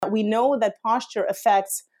that we know that posture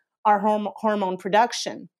affects our hormone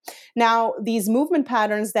production. Now, these movement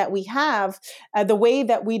patterns that we have, the way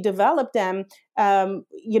that we develop them,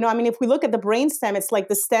 if we look at the brainstem, it's like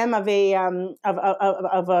the stem of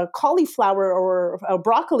a cauliflower or a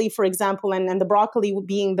broccoli, for example, and the broccoli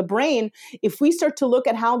being the brain. If we start to look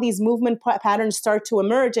at how these movement patterns start to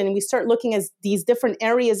emerge, and we start looking at these different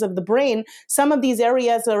areas of the brain, some of these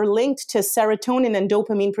areas are linked to serotonin and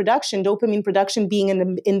dopamine production being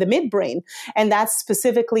in the midbrain, and that's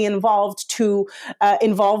specifically involved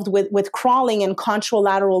with crawling and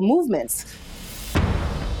contralateral movements.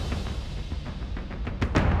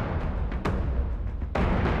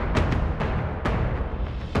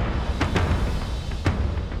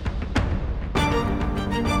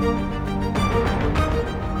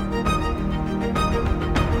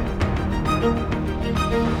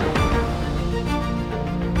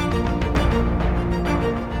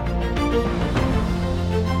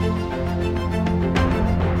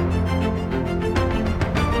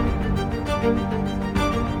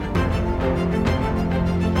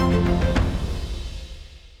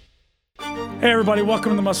 Hey everybody,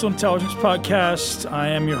 welcome to the Muscle Intelligence Podcast. I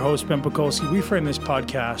am your host, Ben Pakulski. We frame this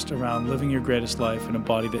podcast around living your greatest life in a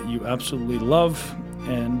body that you absolutely love,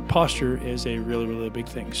 and posture is a really, really big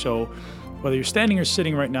thing. So whether you're standing or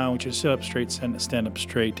sitting right now, which is sit up straight, stand up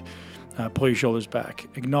straight, pull your shoulders back,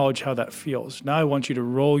 acknowledge how that feels. Now I want you to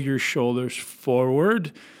roll your shoulders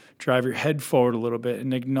forward, drive your head forward a little bit,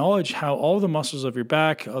 and acknowledge how all the muscles of your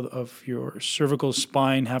back, of your cervical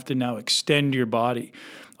spine have to now extend your body.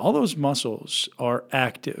 All those muscles are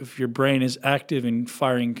active. Your brain is active in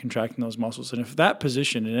firing and contracting those muscles. And if that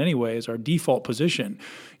position in any way is our default position,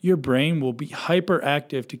 your brain will be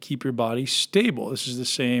hyperactive to keep your body stable. This is the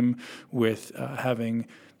same with having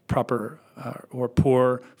proper or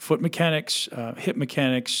poor foot mechanics, hip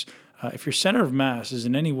mechanics. If your center of mass is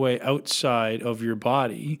in any way outside of your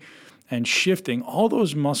body and shifting, all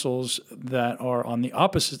those muscles that are on the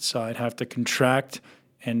opposite side have to contract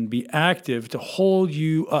and be active to hold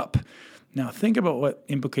you up. Now, think about what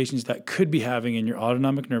implications that could be having in your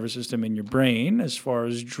autonomic nervous system, in your brain, as far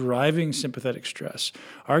as driving sympathetic stress.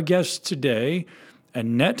 Our guest today,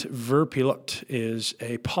 Annette Verpillot, is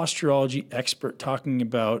a posturology expert talking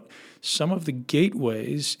about some of the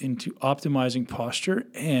gateways into optimizing posture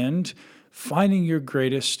and finding your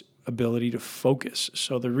greatest ability to focus.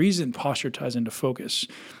 So the reason posture ties into focus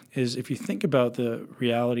is if you think about the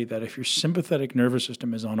reality that if your sympathetic nervous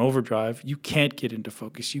system is on overdrive, you can't get into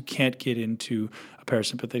focus. You can't get into a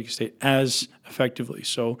parasympathetic state as effectively.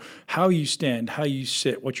 So how you stand, how you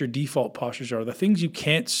sit, what your default postures are, the things you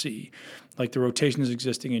can't see, like the rotations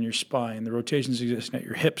existing in your spine, the rotations existing at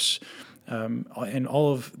your hips, and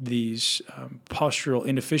all of these postural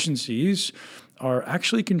inefficiencies are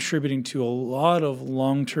actually contributing to a lot of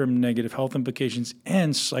long-term negative health implications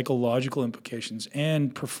and psychological implications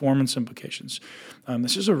and performance implications.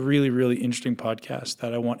 This is a really, really interesting podcast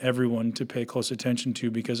that I want everyone to pay close attention to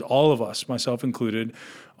because all of us, myself included,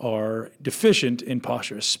 are deficient in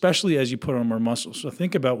posture, especially as you put on more muscle. So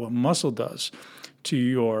think about what muscle does to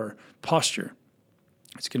your posture.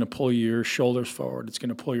 It's going to pull your shoulders forward. It's going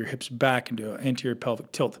to pull your hips back into an anterior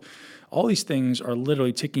pelvic tilt. All these things are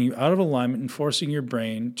literally taking you out of alignment and forcing your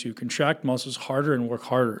brain to contract muscles harder and work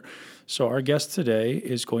harder. So our guest today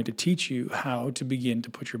is going to teach you how to begin to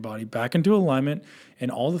put your body back into alignment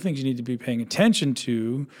and all the things you need to be paying attention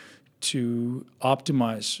to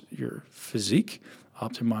optimize your physique,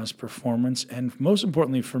 optimize performance, and most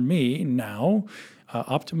importantly for me now,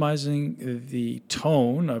 optimizing the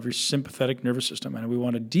tone of your sympathetic nervous system. And we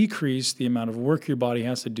want to decrease the amount of work your body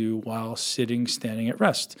has to do while sitting, standing at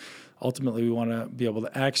rest. Ultimately, we want to be able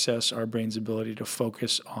to access our brain's ability to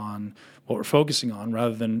focus on what we're focusing on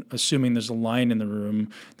rather than assuming there's a lion in the room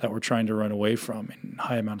that we're trying to run away from in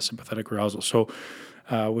high amount of sympathetic arousal. So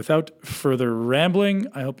without further rambling,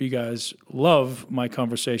 I hope you guys love my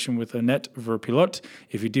conversation with Annette Verpillot.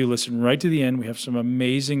 If you do listen right to the end, we have some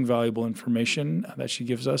amazing, valuable information that she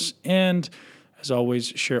gives us. And as always,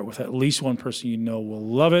 share it with at least one person you know will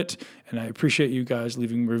love it. And I appreciate you guys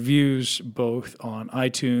leaving reviews both on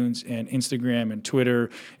iTunes and Instagram and Twitter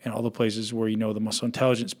and all the places where you know the Muscle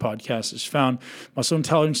Intelligence Podcast is found.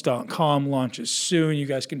 MuscleIntelligence.com launches soon. You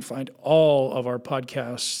guys can find all of our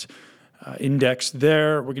podcasts indexed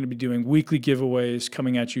there. We're going to be doing weekly giveaways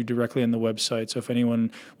coming at you directly on the website. So if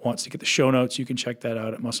anyone wants to get the show notes, you can check that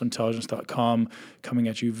out at muscleintelligence.com. Coming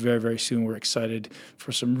at you very, very soon. We're excited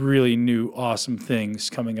for some really new, awesome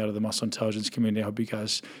things coming out of the Muscle Intelligence community. I hope you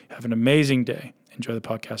guys have an amazing day. Enjoy the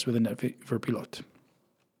podcast with Annette Verpillot.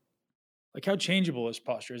 Like, how changeable is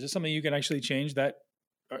posture? Is this something you can actually change that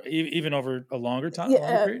even over a longer time,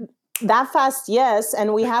 Yeah, period? that fast, yes,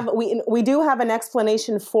 and we do have an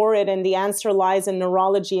explanation for it, and the answer lies in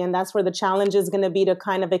neurology, and that's where the challenge is going to be to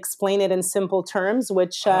kind of explain it in simple terms.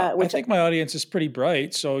 Which I think my audience is pretty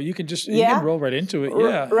bright, so you can yeah, roll right into it.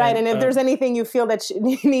 Yeah, right. And if there's anything you feel that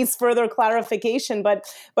needs further clarification, but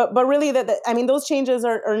really, I mean, those changes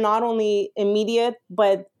are not only immediate,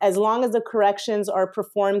 but as long as the corrections are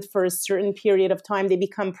performed for a certain period of time, they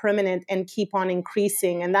become permanent and keep on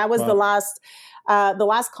increasing. And that was the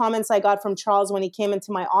last comments I got from Charles when he came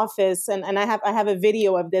into my office, and I have a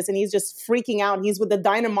video of this, and he's just freaking out. He's with the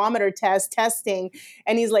dynamometer testing,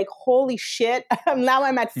 and he's like, "Holy shit! Now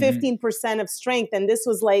I'm at 15% of strength," and this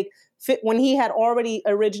was like when he had already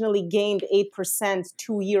originally gained 8%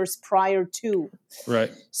 2 years prior to.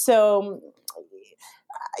 Right. So,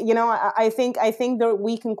 I think that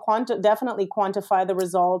we can definitely quantify the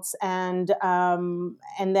results and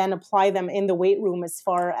then apply them in the weight room as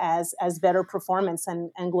far as better performance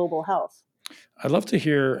and global health. I'd love to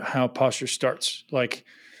hear how posture starts.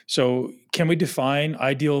 So can we define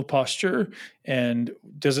ideal posture, and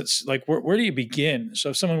does it where do you begin? So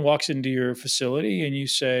if someone walks into your facility and you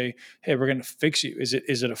say, "Hey, we're going to fix you," is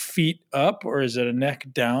it a feet up or is it a neck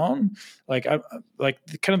down? Kind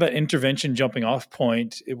of that intervention jumping off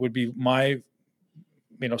point. It would be my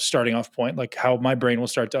starting off point, like how my brain will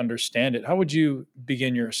start to understand it. How would you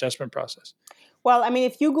begin your assessment process? Well, I mean,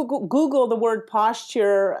 if you Google the word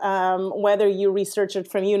posture, whether you research it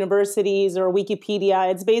from universities or Wikipedia,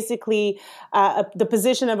 it's basically the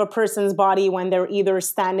position of a person's body when they're either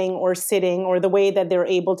standing or sitting, or the way that they're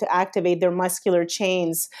able to activate their muscular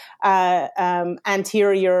chains,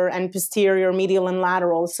 anterior and posterior, medial and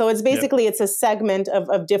lateral. So it's basically, it's a segment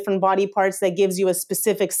of different body parts that gives you a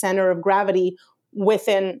specific center of gravity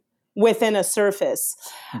within a surface.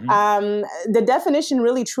 The definition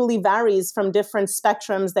really truly varies from different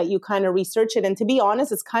spectrums that you kind of research it. And to be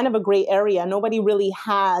honest, it's kind of a gray area. Nobody really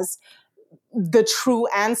has the true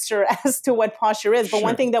answer as to what posture is. But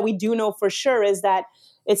one thing that we do know for sure is that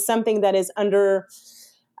it's something that is I don't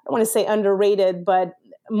want to say underrated, but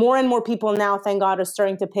more and more people now, thank God, are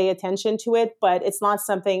starting to pay attention to it. But it's not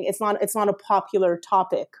a popular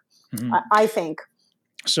topic, I think.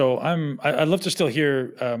 So I'd love to still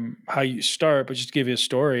hear how you start, but just to give you a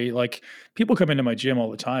story, like people come into my gym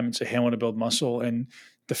all the time and say, "Hey, I want to build muscle." And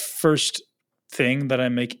the first thing that I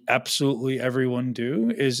make absolutely everyone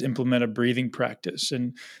do is implement a breathing practice.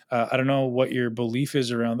 And I don't know what your belief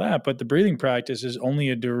is around that, but the breathing practice is only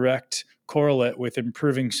a direct correlate with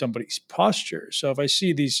improving somebody's posture. So if I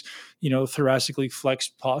see these, thoracically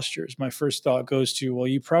flexed postures, my first thought goes to, well,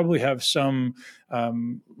 you probably have some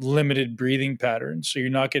limited breathing patterns. So you're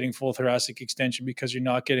not getting full thoracic extension because you're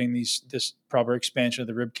not getting this proper expansion of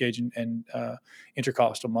the rib cage and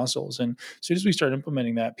intercostal muscles. And as soon as we start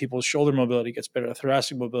implementing that, people's shoulder mobility gets better,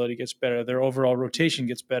 thoracic mobility gets better, their overall rotation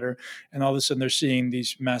gets better. And all of a sudden they're seeing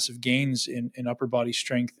these massive gains in upper body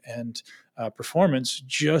strength and performance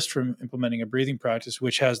just from implementing a breathing practice,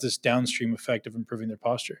 which has this downstream effect of improving their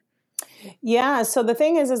posture. Yeah. So the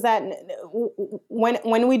thing is that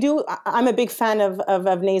when we do, I'm a big fan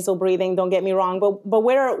of nasal breathing. Don't get me wrong, but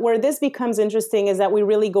where this becomes interesting is that we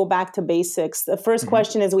really go back to basics. The first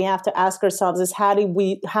question is we have to ask ourselves is how did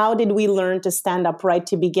we learn to stand upright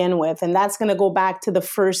to begin with, and that's going to go back to the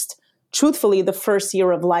first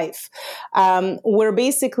year of life, where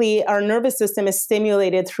basically our nervous system is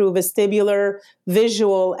stimulated through vestibular,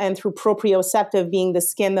 visual, and through proprioceptive, being the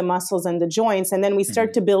skin, the muscles, and the joints. And then we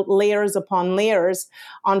start to build layers upon layers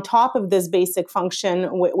on top of this basic function,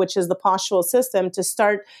 which is the postural system, to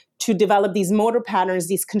start to develop these motor patterns,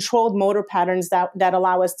 these controlled motor patterns that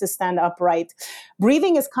allow us to stand upright.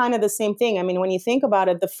 Breathing is kind of the same thing. I mean, when you think about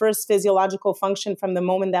it, the first physiological function from the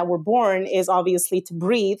moment that we're born is obviously to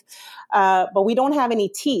breathe, but we don't have any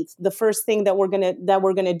teeth. The first thing that we're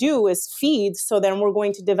gonna do is feed. So then we're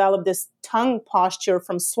going to develop this tongue posture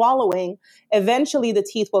from swallowing. Eventually, the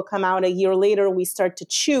teeth will come out. A year later, we start to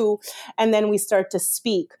chew, and then we start to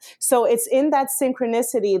speak. So it's in that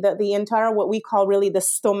synchronicity that the entire, what we call really the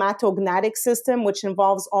stomatognatic system, which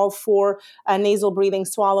involves all four, nasal breathing,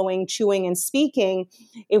 swallowing, chewing, and speaking.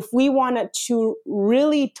 If we wanted to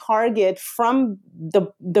really target from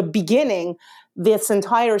the beginning this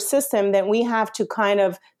entire system, then we have to kind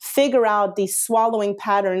of figure out the swallowing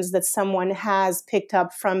patterns that someone has picked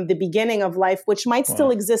up from the beginning of life, which might still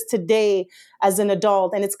exist today as an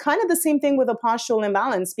adult. And it's kind of the same thing with a postural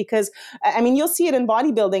imbalance, because, I mean, you'll see it in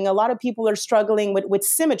bodybuilding. A lot of people are struggling with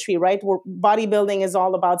symmetry, right? Where bodybuilding is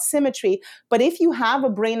all about symmetry. But if you have a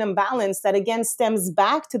brain imbalance, that again stems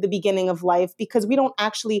back to the beginning of life, because we don't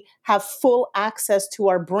actually have full access to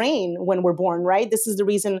our brain when we're born, right? This is the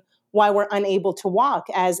reason why we're unable to walk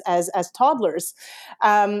as toddlers.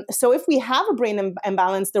 So if we have a brain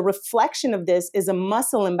imbalance, the reflection of this is a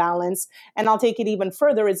muscle imbalance. And I'll take it even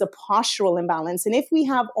further, is a postural imbalance. And if we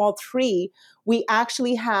have all three, we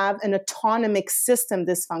actually have an autonomic system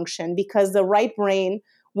dysfunction, because the right brain,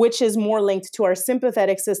 which is more linked to our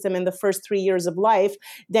sympathetic system in the first 3 years of life,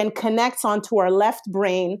 then connects onto our left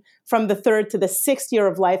brain from the 3rd to the 6th year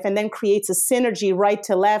of life, and then creates a synergy right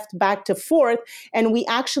to left, back to 4th. And we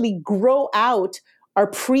actually grow out our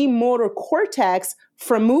premotor cortex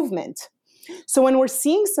from movement. So when we're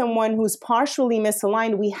seeing someone who's partially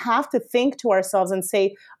misaligned, we have to think to ourselves and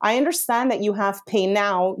say, I understand that you have pain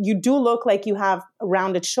now. You do look like you have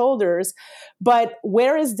rounded shoulders, but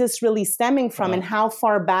where is this really stemming from, and how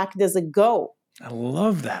far back does it go? I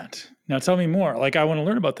love that. Now tell me more. Like, I want to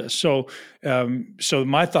learn about this. So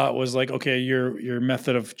my thought was like, okay, your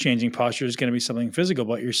method of changing posture is going to be something physical,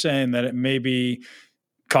 but you're saying that it may be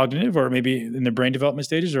cognitive, or maybe in the brain development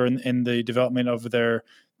stages, or in the development of their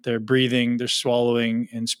breathing, their swallowing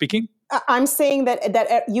and speaking? I'm saying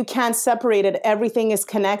that you can't separate it. Everything is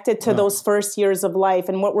connected to those first years of life.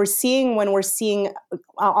 And what we're seeing when we're seeing,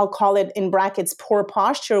 I'll call it in brackets, poor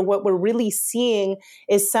posture, what we're really seeing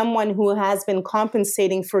is someone who has been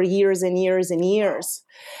compensating for years and years and years.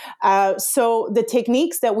 So the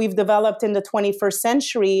techniques that we've developed in the 21st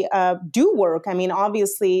century do work. I mean,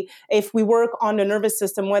 obviously, if we work on the nervous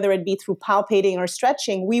system, whether it be through palpating or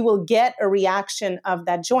stretching, we will get a reaction of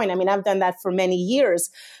that joint. I mean, I've done that for many years.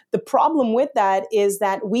 The problem with that is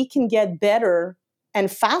that we can get better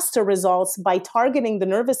and faster results by targeting the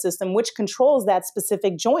nervous system, which controls that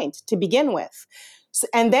specific joint to begin with. So,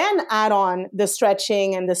 and then add on the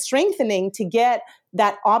stretching and the strengthening to get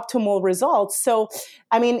that optimal result. So,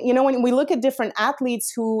 I mean, you know, when we look at different athletes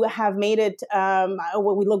who have made it,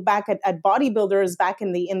 when we look back at bodybuilders back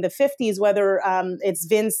in the 50s, whether it's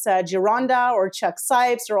Vince Gironda or Chuck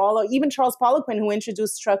Sipes or even Charles Poliquin, who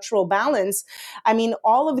introduced structural balance. I mean,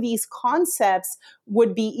 all of these concepts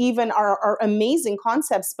would be are amazing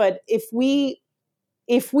concepts, but if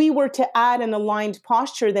we were to add an aligned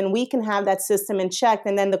posture, then we can have that system in check.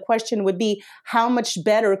 And then the question would be, how much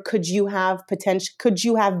better could you have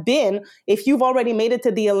been if you've already made it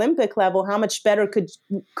to the Olympic level? How much better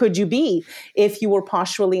could you be if you were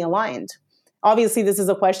posturally aligned? Obviously, this is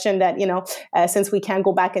a question that, since we can't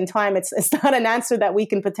go back in time, it's not an answer that we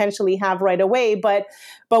can potentially have right away. But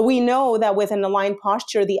we know that with an aligned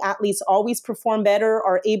posture, the athletes always perform better,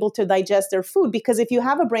 are able to digest their food. Because if you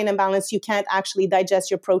have a brain imbalance, you can't actually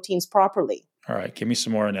digest your proteins properly. All right, give me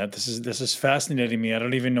some more, Annette. This is fascinating me. I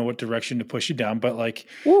don't even know what direction to push you down, but like,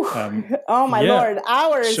 oh my Lord,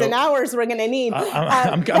 hours and hours we're going to need.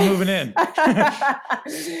 I'm moving in.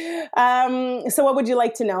 So what would you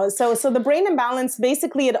like to know? So the brain imbalance,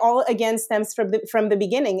 basically it all again stems from the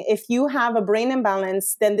beginning. If you have a brain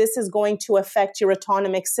imbalance, then this is going to affect your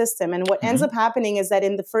autonomic system. And what ends up happening is that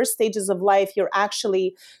in the first stages of life, you're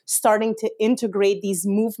actually starting to integrate these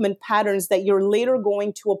movement patterns that you're later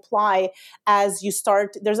going to apply as you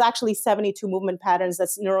start. There's actually 72 movement patterns that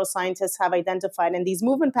neuroscientists have identified. And these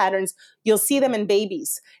movement patterns, you'll see them in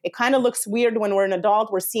babies. It kind of looks weird when we're an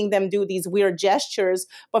adult. We're seeing them do these weird gestures.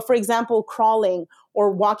 But for example, crawling or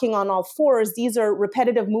walking on all fours, these are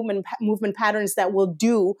repetitive movement patterns that we'll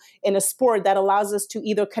do in a sport that allows us to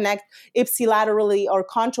either connect ipsilaterally or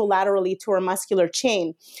contralaterally to our muscular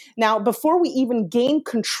chain. Now, before we even gain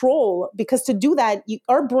control, because to do that,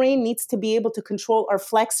 our brain needs to be able to control our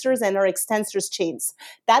flexors and our extensors chains.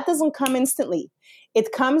 That doesn't come instantly.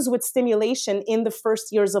 It comes with stimulation in the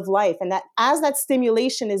first years of life. And that as that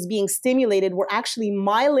stimulation is being stimulated, we're actually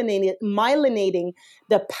myelinating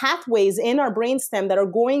the pathways in our brainstem that are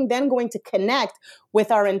going to connect with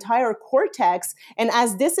our entire cortex. And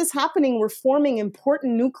as this is happening, we're forming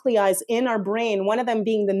important nuclei in our brain, one of them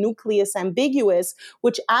being the nucleus ambiguus,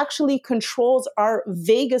 which actually controls our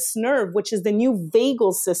vagus nerve, which is the new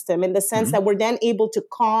vagal system, in the sense that we're then able to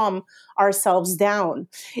calm ourselves down.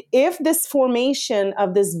 If this formation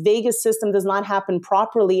of this vagus system does not happen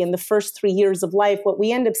properly in the first 3 years of life, what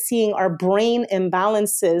we end up seeing are brain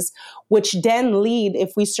imbalances, which then lead,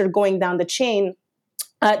 if we start going down the chain,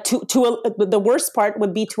 The worst part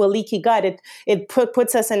would be to a leaky gut. It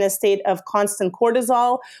puts us in a state of constant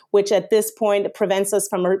cortisol, which at this point prevents us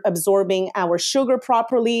from absorbing our sugar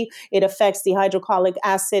properly. It affects the hydrochloric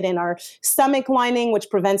acid in our stomach lining, which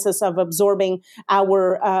prevents us of absorbing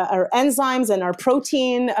our enzymes and our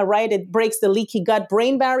protein, right? It breaks the leaky gut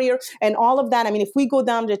brain barrier and all of that. I mean, if we go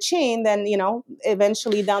down the chain, then,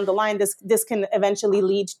 eventually down the line, this can eventually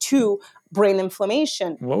lead to brain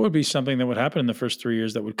inflammation. What would be something that would happen in the first 3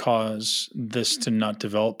 years that would cause this to not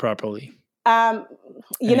develop properly? Any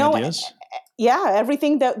ideas? Yeah,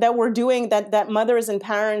 everything that we're doing, that mothers and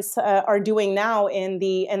parents are doing now in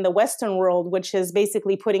the Western world, which is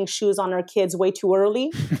basically putting shoes on our kids way too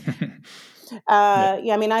early.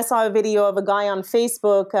 I mean, I saw a video of a guy on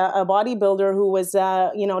Facebook, a bodybuilder who was,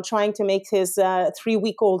 trying to make his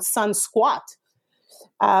 3-week-old son squat.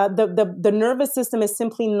 The nervous system is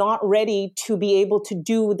simply not ready to be able to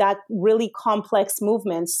do that really complex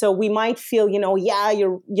movement. So we might feel,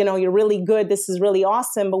 you're really good. This is really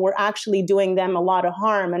awesome, but we're actually doing them a lot of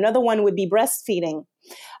harm. Another one would be breastfeeding.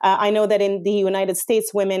 I know that in the United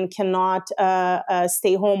States, women cannot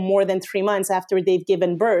stay home more than 3 months after they've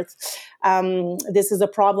given birth. This is a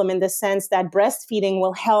problem in the sense that breastfeeding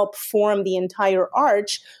will help form the entire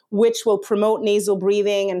arch, which will promote nasal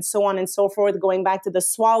breathing and so on and so forth, going back to the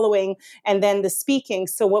swallowing and then the speaking.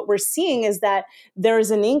 So what we're seeing is that there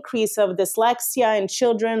is an increase of dyslexia in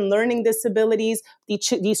children, learning disabilities.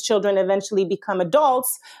 These children eventually become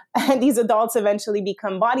adults, and these adults eventually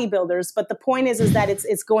become bodybuilders. But the point is that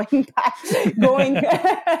it's going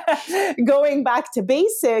back to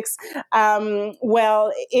basics.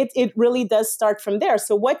 It really does start from there.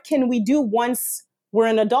 So what can we do once we're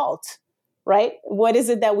an adult, right? What is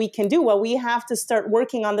it that we can do? Well, we have to start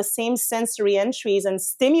working on the same sensory entries and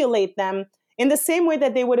stimulate them in the same way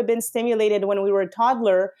that they would have been stimulated when we were a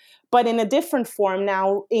toddler, but in a different form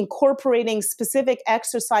now, incorporating specific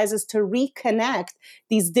exercises to reconnect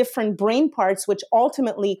these different brain parts, which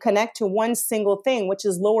ultimately connect to one single thing, which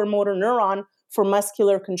is lower motor neuron for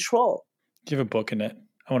muscular control. Do you have a book, Annette?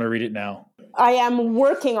 I want to read it now. I am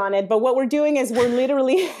working on it, but what we're doing is we're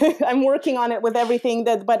literally, I'm working on it with everything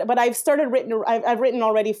but I've written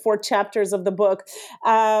already 4 chapters of the book.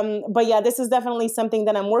 But yeah, this is definitely something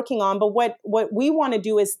that I'm working on. But what we want to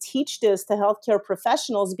do is teach this to healthcare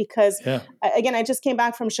professionals because, again, I just came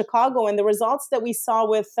back from Chicago, and the results that we saw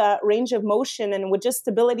with range of motion and with just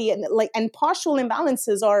stability and postural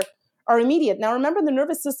imbalances are immediate. Now, remember, the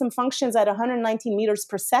nervous system functions at 119 meters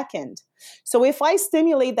per second. So if I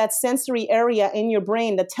stimulate that sensory area in your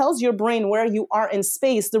brain that tells your brain where you are in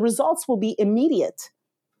space, the results will be immediate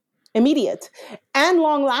and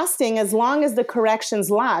long lasting as long as the corrections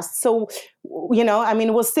last. So,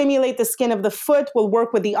 we'll stimulate the skin of the foot. We'll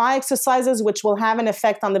work with the eye exercises, which will have an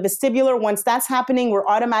effect on the vestibular. Once that's happening, we're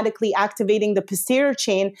automatically activating the posterior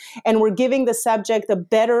chain, and we're giving the subject a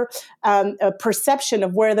better perception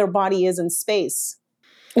of where their body is in space,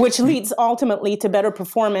 which leads ultimately to better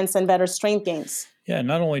performance and better strength gains. Yeah,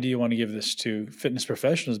 not only do you want to give this to fitness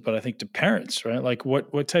professionals, but I think to parents, right? Like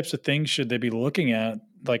what types of things should they be looking at,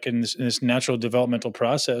 like in this natural developmental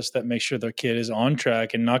process that makes sure their kid is on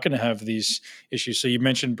track and not going to have these issues? So you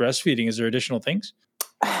mentioned breastfeeding. Is there additional things?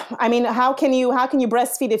 I mean, how can you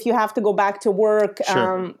breastfeed if you have to go back to work?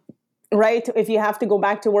 Sure. Right? If you have to go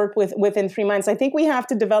back to work within 3 months, I think we have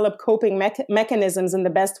to develop coping mechanisms in the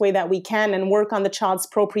best way that we can and work on the child's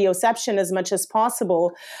proprioception as much as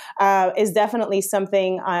possible is definitely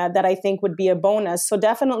something that I think would be a bonus. So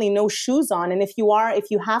definitely no shoes on. And if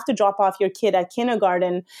you have to drop off your kid at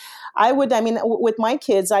kindergarten, with my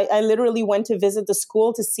kids, I literally went to visit the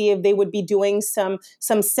school to see if they would be doing some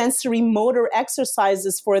sensory motor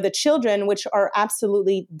exercises for the children, which are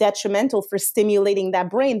absolutely detrimental for stimulating that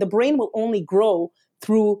brain. The brain will only grow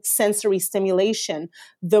through sensory stimulation.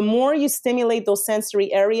 The more you stimulate those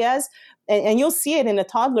sensory areas, and you'll see it in a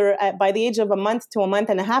toddler by the age of a month to a month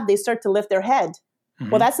and a half, they start to lift their head. Mm-hmm.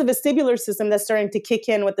 Well, that's the vestibular system that's starting to kick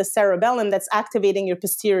in with the cerebellum that's activating your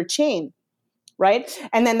posterior chain. Right?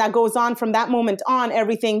 And then that goes on from that moment on,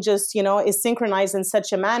 everything just, is synchronized in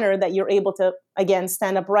such a manner that you're able to, again,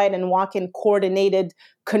 stand upright and walk in coordinated,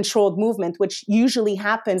 controlled movement, which usually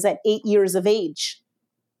happens at 8 years of age.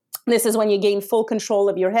 This is when you gain full control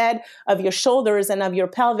of your head, of your shoulders, and of your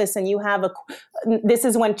pelvis. And this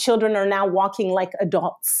is when children are now walking like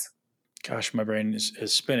adults. Gosh, my brain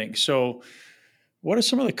is spinning. So what are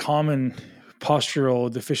some of the common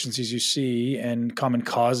postural deficiencies you see and common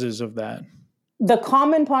causes of that? The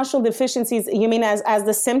common postural deficiencies, you mean as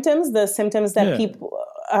the symptoms that people...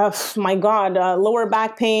 My God, lower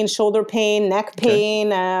back pain, shoulder pain, neck pain,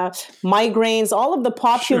 migraines, all of the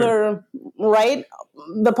popular, right?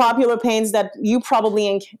 The popular pains that you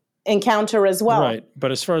probably encounter as well. Right.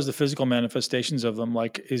 But as far as the physical manifestations of them,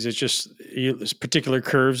 like, is it just particular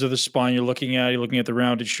curves of the spine you're looking at? You're looking at the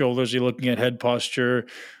rounded shoulders, you're looking at head posture,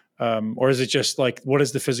 or is it just like, what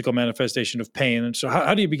is the physical manifestation of pain? And so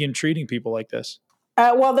how do you begin treating people like this?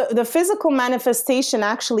 Well, the physical manifestation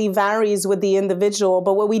actually varies with the individual,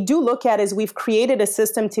 but what we do look at is we've created a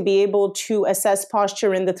system to be able to assess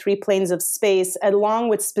posture in the 3 planes of space, along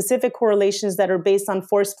with specific correlations that are based on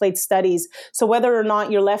force plate studies. So whether or not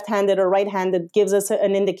you're left-handed or right-handed gives us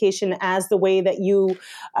an indication as the way that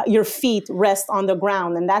your feet rest on the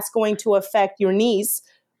ground, and that's going to affect your knees,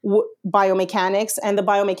 biomechanics, and the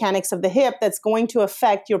biomechanics of the hip. That's going to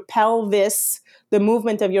affect your pelvis, the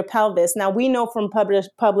movement of your pelvis. Now, we know from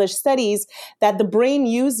published studies that the brain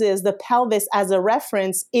uses the pelvis as a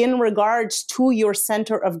reference in regards to your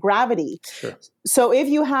center of gravity. Sure. So if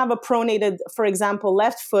you have a pronated, for example,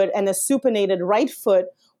 left foot and a supinated right foot,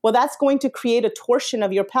 well, that's going to create a torsion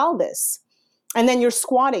of your pelvis. And then you're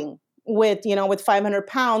squatting with 500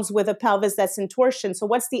 pounds with a pelvis that's in torsion. So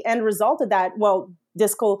what's the end result of that? Well,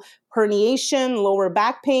 discal herniation, lower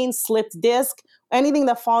back pain, slipped disc, anything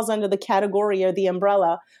that falls under the category or the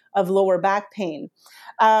umbrella of lower back pain.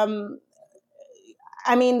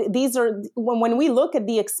 These are, when we look at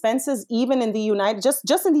the expenses, even in the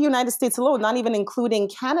just in the United States alone, not even including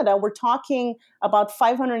Canada, we're talking about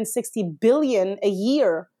 $560 billion a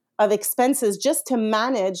year of expenses just to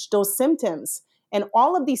manage those symptoms. And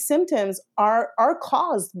all of these symptoms are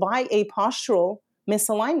caused by a postural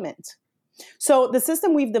misalignment. So the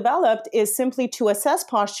system we've developed is simply to assess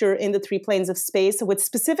posture in the 3 planes of space with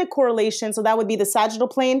specific correlation. So that would be the sagittal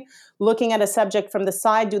plane, looking at a subject from the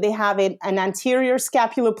side. Do they have an anterior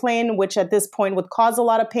scapular plane, which at this point would cause a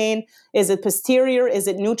lot of pain? Is it posterior? Is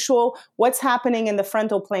it neutral? What's happening in the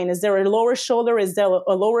frontal plane? Is there a lower shoulder? Is there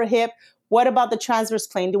a lower hip? What about the transverse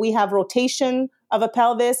plane? Do we have rotation of a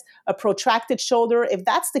pelvis, a protracted shoulder? If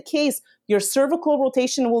that's the case, your cervical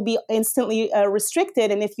rotation will be instantly restricted.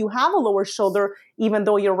 And if you have a lower shoulder, even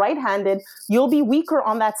though you're right-handed, you'll be weaker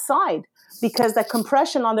on that side because the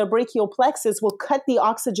compression on the brachial plexus will cut the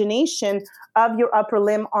oxygenation of your upper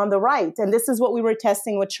limb on the right. And this is what we were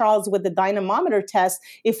testing with Charles with the dynamometer test.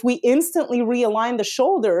 If we instantly realign the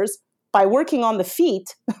shoulders by working on the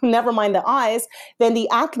feet, never mind the eyes, then the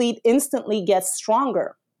athlete instantly gets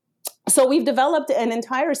stronger. So we've developed an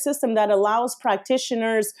entire system that allows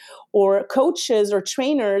practitioners or coaches or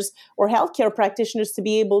trainers or healthcare practitioners to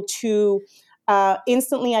be able to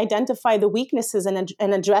instantly identify the weaknesses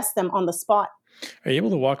and address them on the spot. Are you able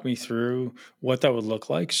to walk me through what that would look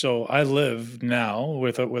like? So I live now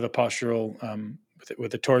with a postural,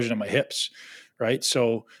 with a torsion of my hips. Right.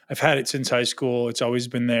 So I've had it since high school. It's always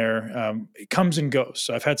been there. It comes and goes.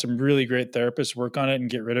 So I've had some really great therapists work on it and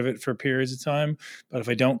get rid of it for periods of time. But if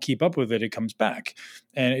I don't keep up with it, it comes back.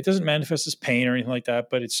 And it doesn't manifest as pain or anything like that,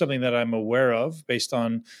 but it's something that I'm aware of based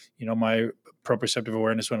on, my proprioceptive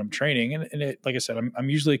awareness when I'm training. And it, like I said, I'm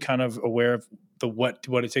usually kind of aware of what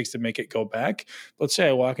it takes to make it go back. Let's say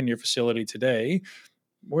I walk into your facility today.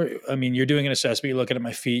 You're doing an assessment. You're looking at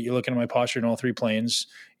my feet. You're looking at my posture in all 3 planes.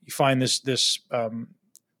 You find this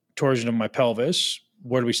torsion of my pelvis.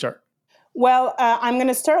 Where do we start? Well, I'm going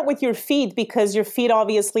to start with your feet because your feet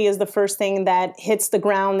obviously is the first thing that hits the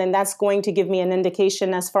ground, and that's going to give me an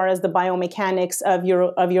indication as far as the biomechanics of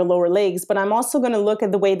your lower legs. But I'm also going to look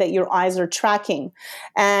at the way that your eyes are tracking.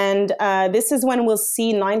 And this is when we'll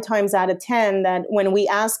see 9 times out of 10 that when we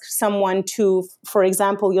ask someone to, for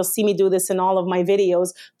example, you'll see me do this in all of my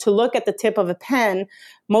videos, to look at the tip of a pen,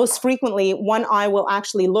 most frequently, one eye will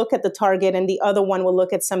actually look at the target and the other one will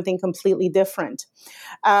look at something completely different.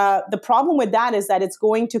 The problem with that is that it's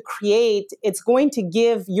going to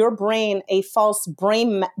give your brain a false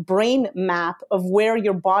brain map of where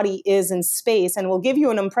your body is in space, and will give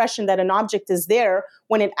you an impression that an object is there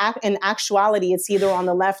when in actuality it's either on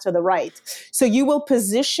the left or the right. So you will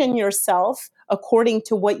position yourself according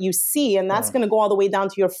to what you see. And that's going to go all the way down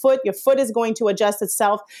to your foot. Your foot is going to adjust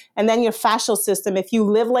itself. And then your fascial system, if you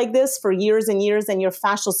live like this for years and years, then your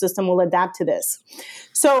fascial system will adapt to this.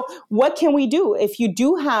 So what can we do? If you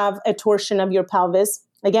do have a torsion of your pelvis,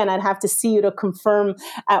 again, I'd have to see you to confirm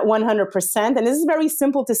at 100%. And this is very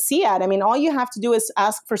simple to see at. All you have to do is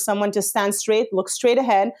ask for someone to stand straight, look straight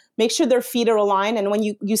ahead, make sure their feet are aligned. And when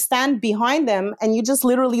you stand behind them and you just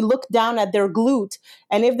literally look down at their glute,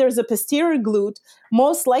 and if there's a posterior glute,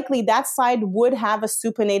 most likely that side would have a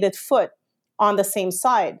supinated foot on the same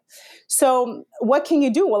side. So what can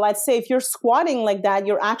you do? Well, I'd say if you're squatting like that,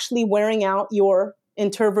 you're actually wearing out your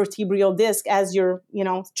intervertebral disc as you're,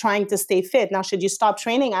 trying to stay fit. Now, should you stop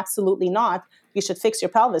training? Absolutely not. You should fix your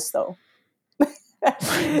pelvis though.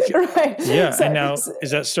 Right. Yeah. So, and now,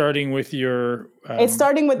 is that starting with your... it's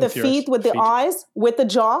starting with the feet, with the eyes, with the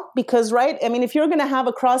jaw, because, right, I mean, if you're going to have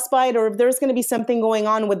a crossbite, or if there's going to be something going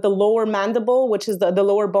on with the lower mandible, which is the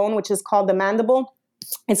lower bone, which is called the mandible,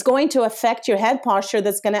 it's going to affect your head posture.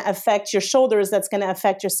 That's going to affect your shoulders. That's going to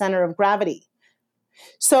affect your center of gravity.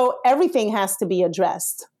 So everything has to be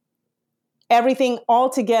addressed. Everything all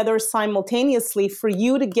together simultaneously for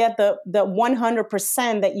you to get the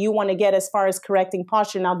 100% that you want to get as far as correcting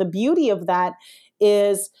posture. Now, the beauty of that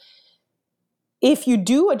is if you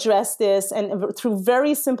do address this and through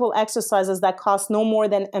very simple exercises that cost no more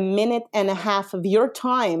than a minute and a half of your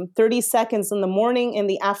time, 30 seconds in the morning, in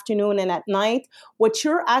the afternoon, and at night, what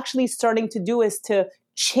you're actually starting to do is to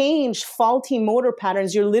change faulty motor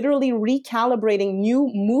patterns. You're literally recalibrating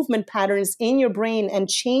new movement patterns in your brain and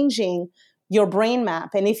changing your brain map.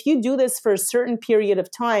 And if you do this for a certain period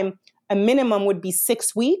of time, a minimum would be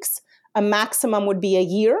 6 weeks, a maximum would be a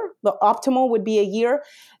year, the optimal would be a year,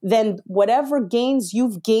 then whatever gains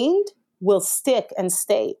you've gained will stick and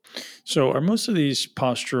stay. So are most of these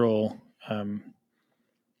postural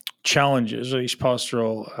challenges, or these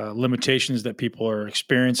postural limitations that people are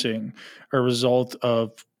experiencing, a result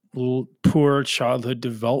of poor childhood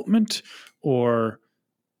development or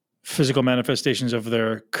physical manifestations of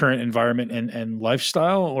their current environment and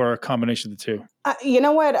lifestyle, or a combination of the two? You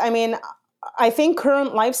know what? I mean, I think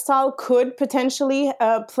current lifestyle could potentially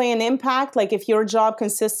play an impact. Like if your job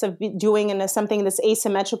consists of doing something that's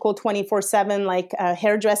asymmetrical 24/7, like a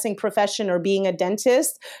hairdressing profession or being a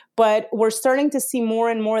dentist. But we're starting to see more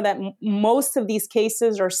and more that most of these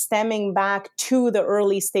cases are stemming back to the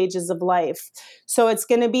early stages of life. So it's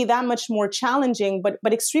going to be that much more challenging, but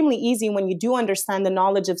extremely easy when you do understand the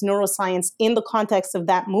knowledge of neuroscience in the context of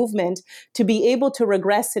that movement to be able to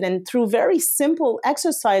regress it. And through very simple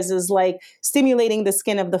exercises like stimulating the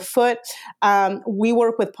skin of the foot, we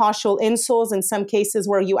work with postural insoles in some cases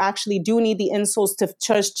where you actually do need the insoles to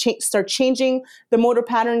start changing the motor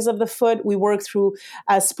patterns of the foot. We work through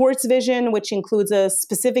sports vision, which includes a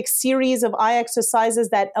specific series of eye exercises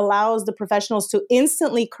that allows the professionals to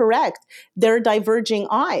instantly correct their diverging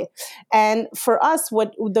eye. And for us,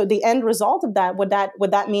 what the end result of that, what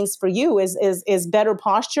that means for you is better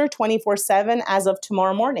posture 24/7 as of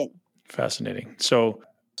tomorrow morning. Fascinating. So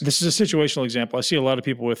this is a situational example. I see a lot of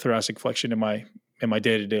people with thoracic flexion in my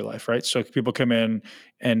day-to-day life, right? So people come in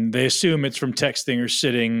and they assume it's from texting or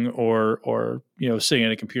sitting or sitting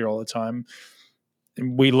at a computer all the time.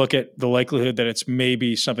 And we look at the likelihood that it's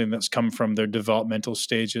maybe something that's come from their developmental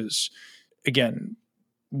stages. Again,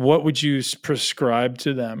 what would you prescribe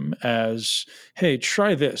to them as, hey,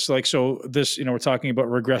 try this? Like, so this, we're talking about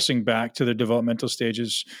regressing back to their developmental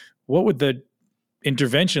stages. What would the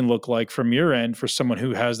intervention look like from your end for someone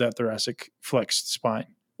who has that thoracic flexed spine?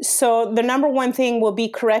 So the number one thing will be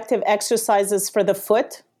corrective exercises for the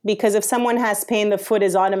foot, because if someone has pain, the foot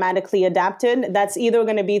is automatically adapted. That's either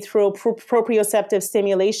going to be through proprioceptive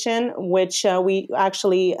stimulation, which we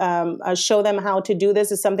actually show them how to do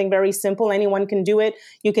this. It's something very simple. Anyone can do it.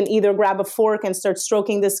 You can either grab a fork and start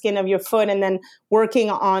stroking the skin of your foot and then working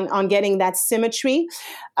on getting that symmetry.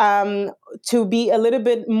 To be a little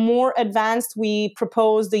bit more advanced, we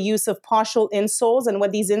propose the use of postural insoles. And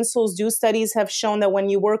what these insoles do, studies have shown that when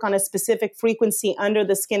you work on a specific frequency under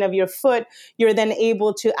the skin of your foot, you're then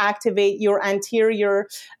able to activate your anterior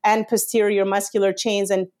and posterior muscular chains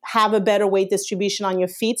and have a better weight distribution on your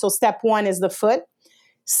feet. So step one is the foot.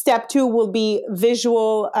 Step two will be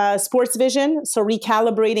visual sports vision. So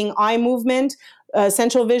recalibrating eye movement,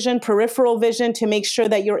 central vision, peripheral vision to make sure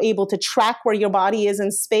that you're able to track where your body is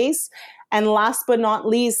in space. And last but not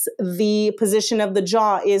least, the position of the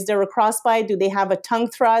jaw. Is there a crossbite? Do they have a tongue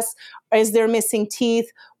thrust? Is there missing teeth?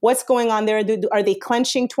 What's going on there? Are they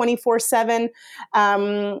clenching 24/7?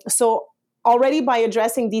 So already by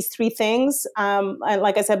addressing these three things, and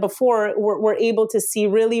like I said before, we're able to see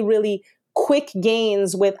really, really quick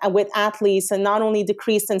gains with athletes, and not only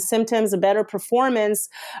decrease in symptoms, a better performance,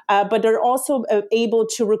 but they're also able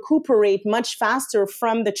to recuperate much faster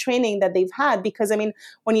from the training that they've had. Because, I mean,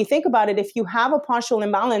 when you think about it, if you have a postural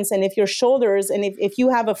imbalance and if your shoulders and if you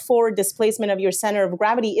have a forward displacement of your center of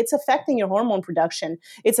gravity, it's affecting your hormone production.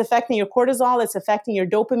 It's affecting your cortisol. It's affecting your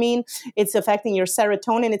dopamine. It's affecting your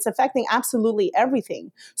serotonin. It's affecting absolutely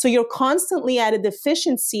everything. So you're constantly at a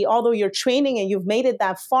deficiency, although you're training and you've made it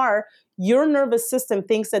that far. Your nervous system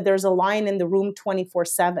thinks that there's a lion in the room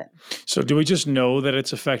 24/7. So do we just know that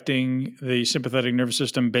it's affecting the sympathetic nervous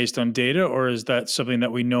system based on data, or is that something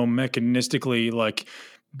that we know mechanistically, like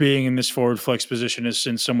being in this forward flex position is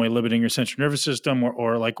in some way limiting your central nervous system,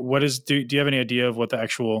 or like what is, do you have any idea of what the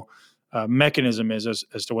actual mechanism is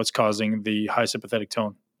as to what's causing the high sympathetic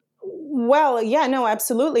tone? Well, yeah, no,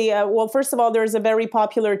 absolutely. Well, first of all, there's a very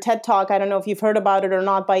popular TED Talk. I don't know if you've heard about it or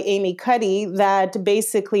not, by Amy Cuddy. That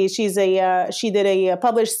basically she did a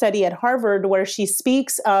published study at Harvard where she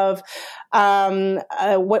speaks of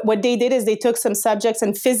what they did is they took some subjects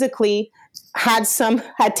and physically had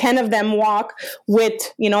 10 of them walk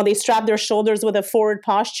with, they strapped their shoulders with a forward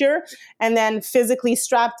posture, and then physically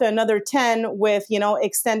strapped another 10 with,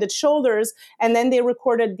 extended shoulders. And then they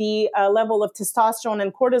recorded the level of testosterone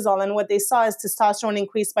and cortisol. And what they saw is testosterone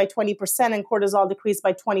increased by 20% and cortisol decreased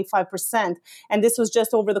by 25%. And this was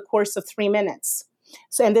just over the course of 3 minutes.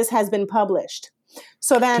 So, and this has been published.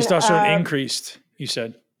 So then testosterone increased, you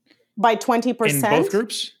said, by 20%. In both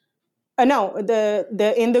groups? No,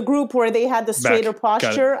 the in the group where they had the straighter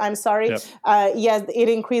posture, I'm sorry. Yep. Yes, it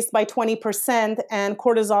increased by 20% and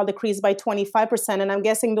cortisol decreased by 25%. And I'm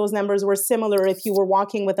guessing those numbers were similar if you were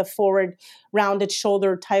walking with a forward rounded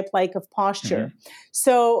shoulder type like of posture.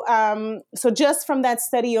 Mm-hmm. So just from that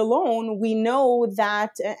study alone, we know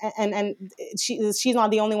that, and she's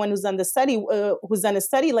not the only one who's done a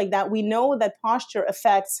study like that. We know that posture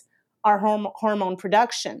affects our hormone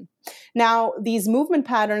production. Now, these movement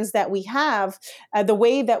patterns that we have, the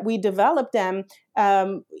way that we develop them,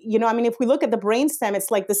 if we look at the brainstem,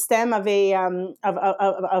 it's like the stem of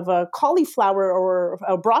a cauliflower or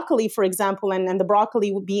a broccoli, for example, and the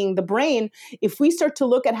broccoli being the brain. If we start to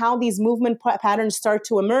look at how these movement patterns start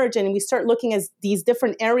to emerge, and we start looking at these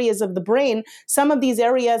different areas of the brain, some of these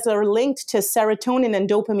areas are linked to serotonin and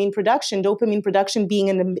dopamine production being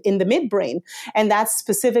in the midbrain, and that's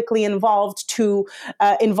specifically involved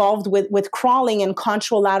with crawling and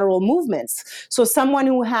contralateral movements. So someone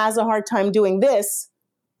who has a hard time doing this,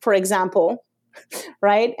 for example,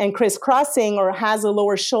 right, and crisscrossing, or has a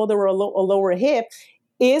lower shoulder or a lower hip,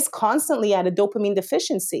 is constantly at a dopamine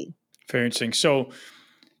deficiency. Very interesting. So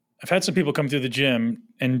I've had some people come through the gym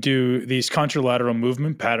and do these contralateral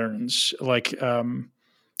movement patterns, like,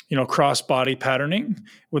 cross-body patterning.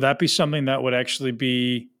 Would that be something that would actually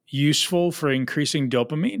be useful for increasing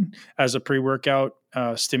dopamine as a pre-workout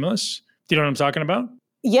stimulus? Do you know what I'm talking about?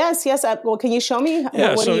 Yes. Well, can you show me?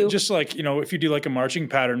 Yeah. Just like, if you do like a marching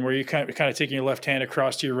pattern where you kind of taking your left hand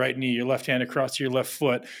across to your right knee, your left hand across to your left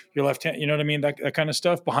foot, your left hand, you know what I mean? That kind of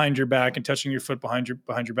stuff behind your back and touching your foot behind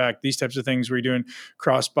your back. These types of things where you're doing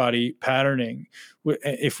cross-body patterning.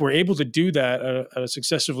 If we're able to do that at a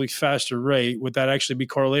successively faster rate, would that actually be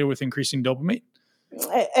correlated with increasing dopamine?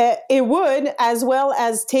 It would, as well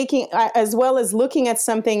as looking at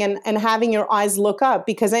something and having your eyes look up,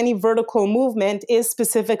 because any vertical movement is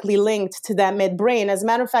specifically linked to that midbrain. As a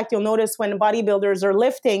matter of fact, you'll notice when bodybuilders are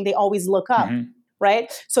lifting, they always look up. Mm-hmm.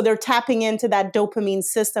 Right? So they're tapping into that dopamine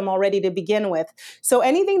system already to begin with. So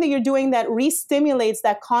anything that you're doing that re-stimulates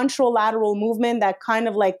that contralateral movement, that kind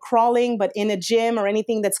of like crawling, but in a gym, or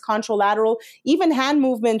anything that's contralateral, even hand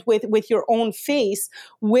movement with your own face,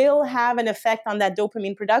 will have an effect on that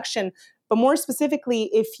dopamine production. But more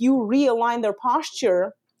specifically, if you realign their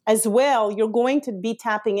posture as well, you're going to be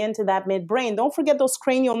tapping into that midbrain. Don't forget those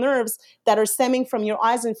cranial nerves that are stemming from your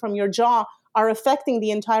eyes and from your jaw are affecting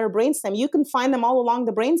the entire brainstem. You can find them all along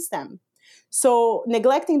the brainstem. So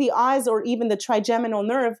neglecting the eyes or even the trigeminal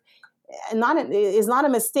nerve is not a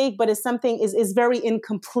mistake, but is very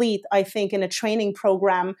incomplete, I think, in a training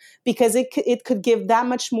program, because it could give that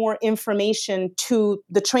much more information to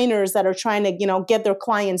the trainers that are trying to, get their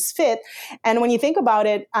clients fit. And when you think about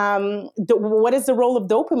it, what is the role of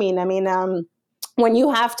dopamine? I mean, when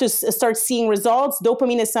you have to start seeing results,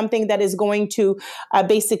 dopamine is something that is going to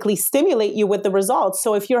basically stimulate you with the results.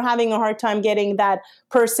 So if you're having a hard time getting that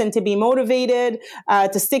person to be motivated,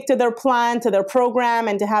 to stick to their plan, to their program,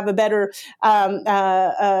 and to have a better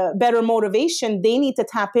motivation, they need to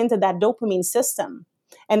tap into that dopamine system.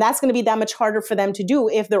 And that's going to be that much harder for them to do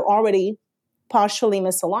if they're already posturally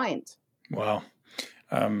misaligned. Wow.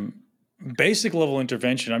 Basic level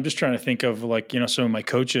intervention. I'm just trying to think of some of my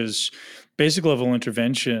coaches. Basic level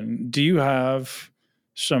intervention. Do you have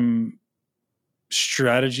some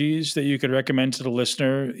strategies that you could recommend to the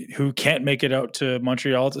listener who can't make it out to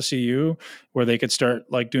Montreal to see you, where they could start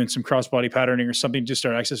doing some cross-body patterning or something to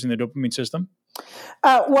start accessing the dopamine system?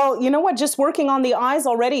 Well, you know what? Just working on the eyes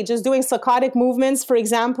already, just doing saccadic movements, for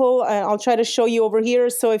example. I'll try to show you over here.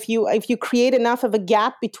 So if you create enough of a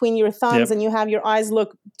gap between your thumbs Yep. and you have your eyes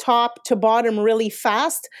look top to bottom really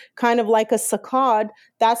fast, kind of like a saccade,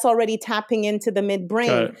 that's already tapping into the Got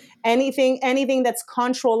midbrain. it. Anything that's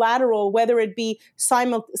contralateral, whether it be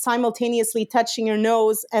simultaneously touching your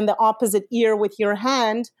nose and the opposite ear with your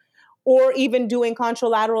hand, or even doing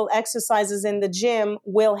contralateral exercises in the gym,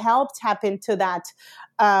 will help tap into that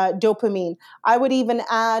dopamine. I would even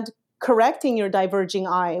add correcting your diverging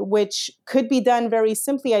eye, which could be done very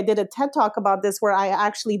simply. I did a TED Talk about this where I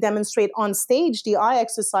actually demonstrate on stage the eye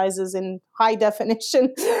exercises in high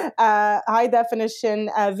definition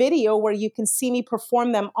video, where you can see me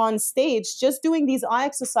perform them on stage. Just doing these eye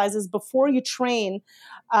exercises before you train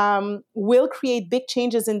will create big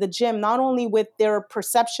changes in the gym, not only with their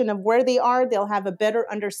perception of where they are, they'll have a better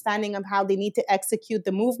understanding of how they need to execute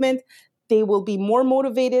the movement. They will be more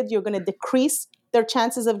motivated. You're going to decrease their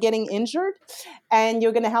chances of getting injured, and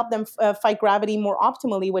you're going to help them fight gravity more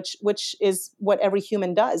optimally, which is what every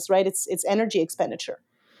human does, right? It's energy expenditure.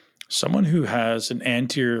 Someone who has an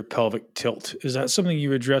anterior pelvic tilt, is that something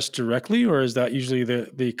you address directly, or is that usually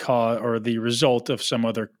the cause or the result of some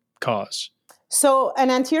other cause? So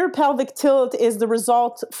an anterior pelvic tilt is the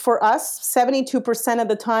result for us 72% of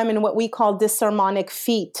the time in what we call disharmonic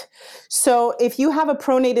feet. So if you have a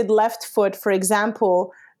pronated left foot, for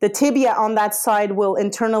example, the tibia on that side will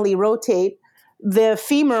internally rotate. The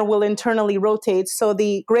femur will internally rotate. So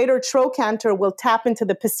the greater trochanter will tap into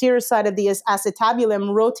the posterior side of the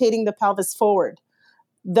acetabulum, rotating the pelvis forward.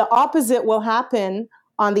 The opposite will happen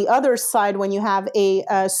on the other side when you have a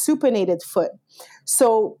supinated foot.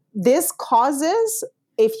 So this causes,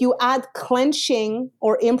 if you add clenching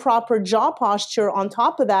or improper jaw posture on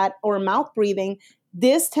top of that, or mouth breathing,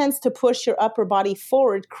 this tends to push your upper body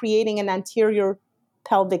forward, creating an anterior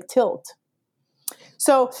pelvic tilt.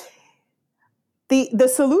 So the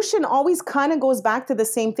solution always kind of goes back to the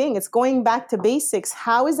same thing. It's going back to basics.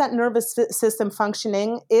 How is that nervous system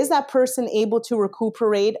functioning? Is that person able to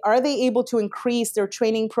recuperate? Are they able to increase their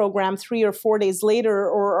training program 3 or 4 days later,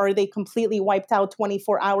 or are they completely wiped out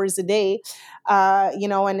 24 hours a day,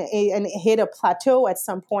 and hit a plateau at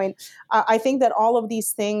some point? I think that all of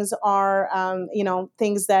these things are,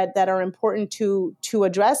 things that are important to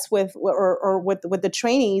address with the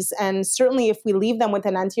trainees. And certainly if we leave them with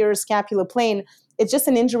an anterior scapular plane, it's just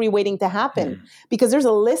an injury waiting to happen, because there's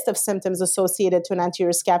a list of symptoms associated to an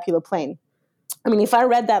anterior scapular plane. I mean, if I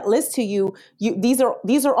read that list to you, these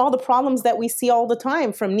are all the problems that we see all the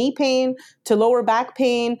time, from knee pain to lower back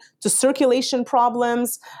pain to circulation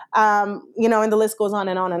problems, and the list goes on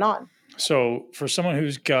and on and on. So for someone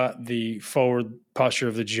who's got the forward posture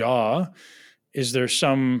of the jaw, is there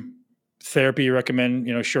some therapy you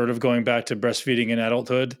recommend, short of going back to breastfeeding in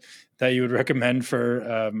adulthood, that you would recommend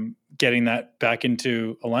for getting that back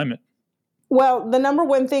into alignment? Well, the number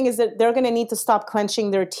one thing is that they're going to need to stop clenching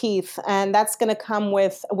their teeth, and that's going to come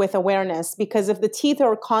with awareness, because if the teeth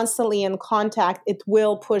are constantly in contact, it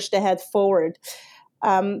will push the head forward.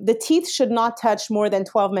 The teeth should not touch more than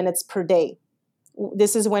 12 minutes per day.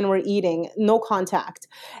 This is when we're eating, no contact.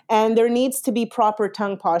 And there needs to be proper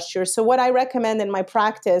tongue posture. So what I recommend in my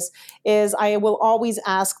practice is I will always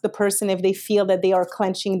ask the person if they feel that they are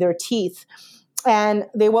clenching their teeth. And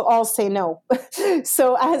they will all say no.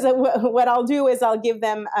 So what I'll do is I'll give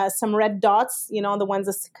them some red dots,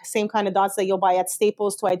 the same kind of dots that you'll buy at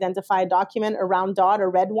Staples to identify a document, a round dot, a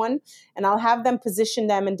red one. And I'll have them position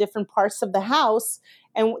them in different parts of the house.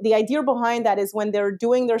 And the idea behind that is when they're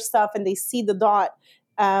doing their stuff and they see the dot,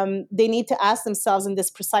 they need to ask themselves in this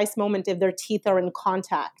precise moment if their teeth are in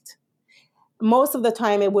contact. Most of the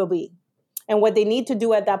time it will be. And what they need to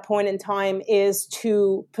do at that point in time is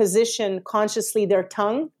to position consciously their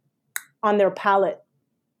tongue on their palate.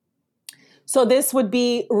 So this would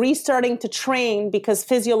be restarting to train, because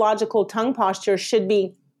physiological tongue posture should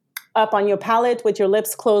be up on your palate with your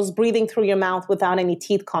lips closed, breathing through your mouth without any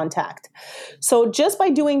teeth contact. So just by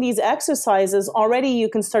doing these exercises, already you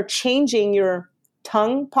can start changing your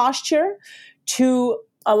tongue posture to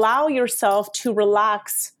allow yourself to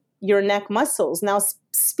relax your neck muscles. Now,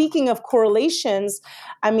 speaking of correlations,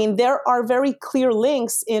 there are very clear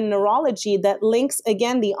links in neurology that links,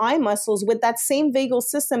 again, the eye muscles with that same vagal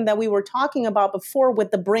system that we were talking about before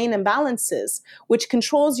with the brain imbalances, which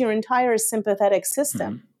controls your entire sympathetic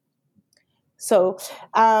system.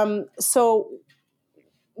 Mm-hmm. So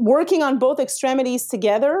working on both extremities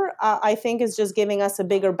together, I think, is just giving us a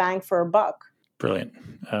bigger bang for our buck. Brilliant.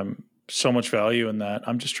 So much value in that.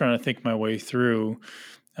 I'm just trying to think my way through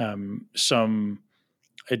some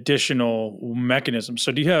additional mechanisms.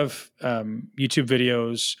 So do you have YouTube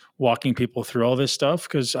videos walking people through all this stuff?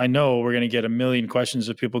 Because I know we're going to get a million questions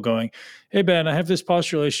of people going, hey, Ben, I have this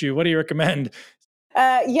postural issue. What do you recommend?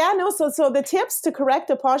 So the tips to correct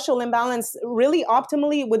a postural imbalance really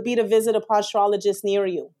optimally would be to visit a posturologist near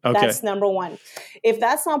you. Okay. That's number one. If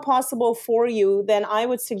that's not possible for you, then I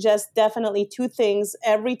would suggest definitely two things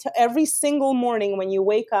every single morning when you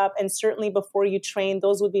wake up, and certainly before you train.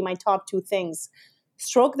 Those would be my top two things.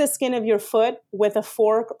 Stroke the skin of your foot with a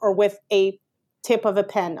fork or with a tip of a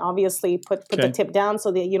pen. Obviously, put the tip down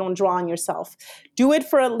so that you don't draw on yourself. Do it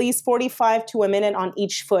for at least 45 to a minute on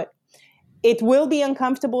each foot. It will be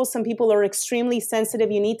uncomfortable. Some people are extremely sensitive.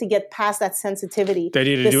 You need to get past that sensitivity. They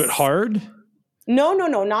need to do it hard? No,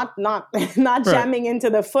 not jamming into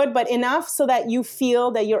the foot, but enough so that you feel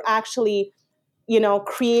that you're actually,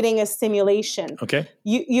 creating a stimulation. Okay.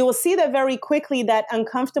 You will see that very quickly that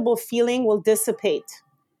uncomfortable feeling will dissipate.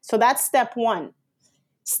 So that's step one.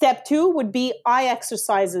 Step two would be eye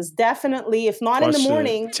exercises. Definitely, if not in the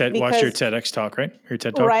morning. Watch your TEDx talk, right? Your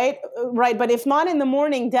TED talk. Right. But if not in the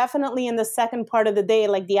morning, definitely in the second part of the day,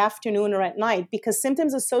 like the afternoon or at night, because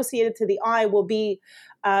symptoms associated to the eye will be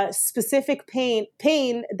specific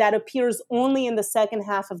pain that appears only in the second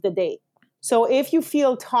half of the day. So if you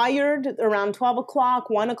feel tired around 12 o'clock,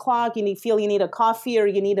 1 o'clock, you need a coffee or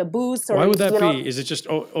you need a boost. Or, why would that be? Is it just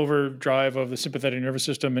overdrive of the sympathetic nervous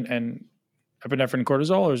system and epinephrine and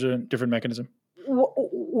cortisol, or is it a different mechanism?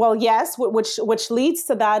 Well, yes, which leads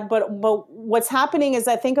to that. But what's happening is,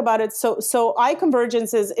 I think about it. So eye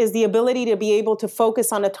convergence is the ability to be able to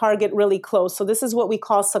focus on a target really close. So this is what we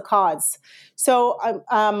call saccades. So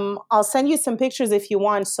I'll send you some pictures if you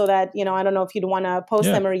want, so that, I don't know if you'd want to post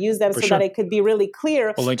them or use them so that it could be really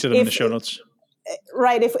clear. I'll link to them in the show notes.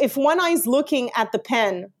 Right. If one eye is looking at the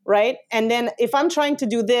pen, right? And then if I'm trying to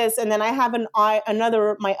do this and then I have my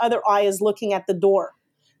other eye is looking at the door.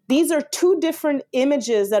 These are two different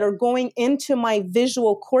images that are going into my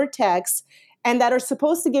visual cortex and that are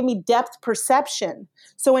supposed to give me depth perception.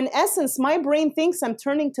 So in essence, my brain thinks I'm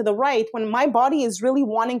turning to the right when my body is really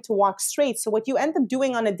wanting to walk straight. So what you end up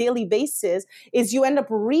doing on a daily basis is you end up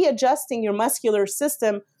readjusting your muscular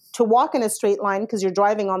system to walk in a straight line because you're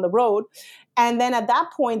driving on the road. And then at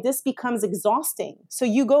that point, this becomes exhausting. So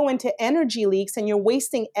you go into energy leaks and you're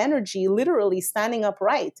wasting energy literally standing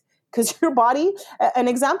upright because your body, an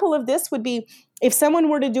example of this would be if someone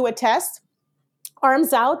were to do a test,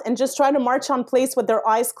 arms out and just try to march on place with their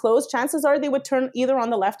eyes closed, chances are they would turn either on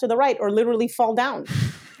the left or the right or literally fall down.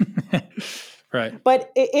 Right.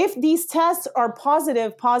 But if these tests are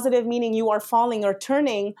positive meaning you are falling or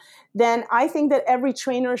turning, then I think that every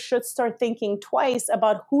trainer should start thinking twice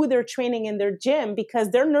about who they're training in their gym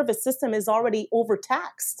because their nervous system is already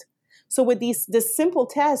overtaxed. So with this simple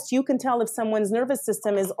test, you can tell if someone's nervous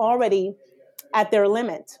system is already at their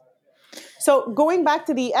limit. So going back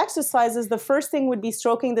to the exercises, the first thing would be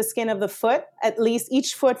stroking the skin of the foot, at least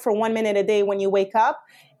each foot for 1 minute a day when you wake up.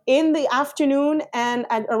 In the afternoon and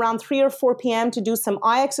at around 3 or 4 p.m. to do some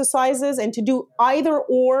eye exercises and to do either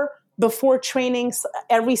or before trainings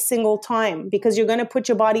every single time because you're going to put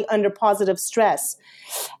your body under positive stress.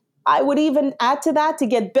 I would even add to that to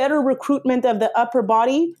get better recruitment of the upper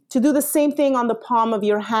body to do the same thing on the palm of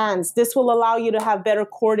your hands. This will allow you to have better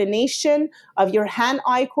coordination of your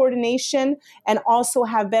hand-eye coordination and also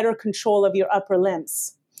have better control of your upper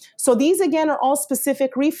limbs. So these, again, are all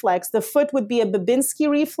specific reflex. The foot would be a Babinski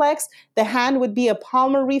reflex, the hand would be a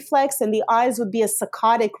Palmer reflex, and the eyes would be a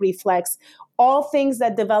saccadic reflex, all things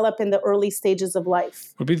that develop in the early stages of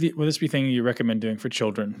life. Would this be thing you recommend doing for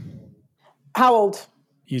children? How old?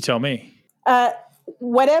 You tell me.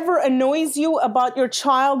 Whatever annoys you about your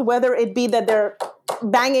child, whether it be that they're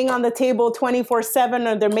banging on the table 24/7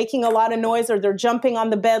 or they're making a lot of noise or they're jumping on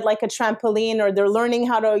the bed like a trampoline or they're learning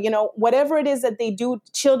how to, whatever it is that they do,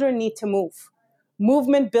 children need to move.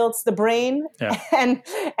 Movement builds the brain, and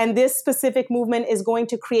this specific movement is going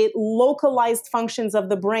to create localized functions of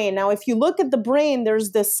the brain. Now, if you look at the brain,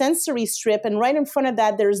 there's the sensory strip, and right in front of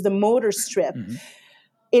that, there's the motor strip. Mm-hmm.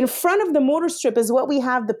 In front of the motor strip is what we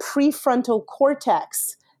have, the prefrontal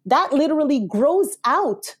cortex. That literally grows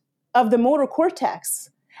out of the motor cortex.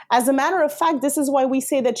 As a matter of fact, this is why we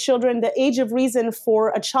say that children, the age of reason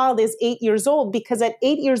for a child is 8 years old, because at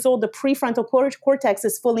 8 years old, the prefrontal cortex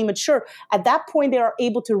is fully mature. At that point, they are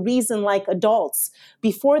able to reason like adults.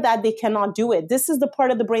 Before that, they cannot do it. This is the part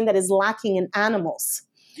of the brain that is lacking in animals.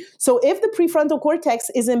 So if the prefrontal cortex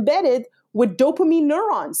is embedded with dopamine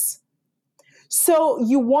neurons, so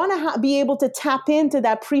you want to be able to tap into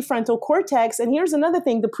that prefrontal cortex. And here's another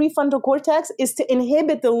thing. The prefrontal cortex is to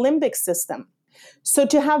inhibit the limbic system. So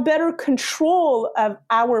to have better control of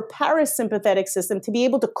our parasympathetic system, to be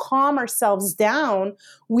able to calm ourselves down,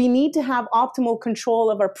 we need to have optimal control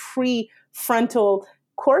of our prefrontal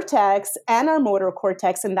cortex and our motor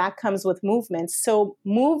cortex, and that comes with movement. So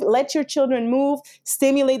let your children move,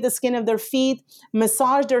 stimulate the skin of their feet,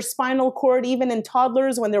 massage their spinal cord, even in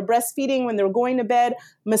toddlers when they're breastfeeding, when they're going to bed,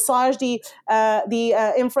 massage the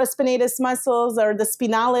infraspinatus muscles or the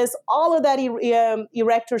spinalis, all of that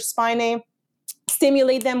erector spinae.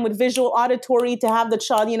 Stimulate them with visual auditory to have the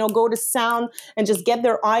child, go to sound and just get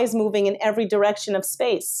their eyes moving in every direction of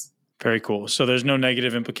space. Very cool. So there's no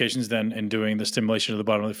negative implications then in doing the stimulation of the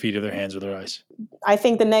bottom of the feet or their hands or their eyes? I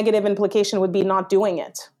think the negative implication would be not doing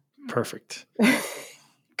it. Perfect.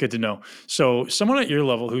 Good to know. So someone at your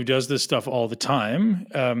level who does this stuff all the time,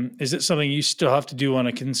 is it something you still have to do on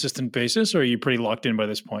a consistent basis, or are you pretty locked in by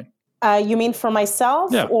this point? You mean for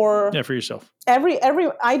myself? Yeah. Or for yourself.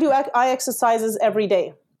 I do eye exercises every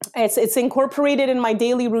day. It's incorporated in my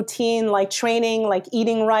daily routine, like training, like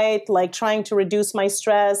eating right, like trying to reduce my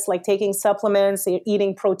stress, like taking supplements,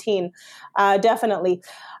 eating protein. Definitely.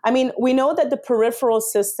 I mean, we know that the peripheral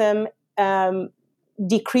system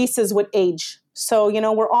decreases with age. So,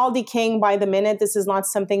 we're all decaying by the minute. This is not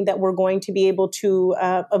something that we're going to be able to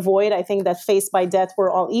avoid. I think that faced by death, we're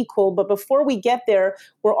all equal. But before we get there,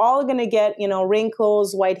 we're all going to get,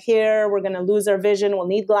 wrinkles, white hair. We're going to lose our vision. We'll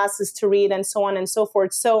need glasses to read and so on and so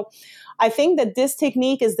forth. So I think that this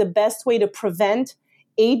technique is the best way to prevent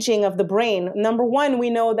aging of the brain. Number one, we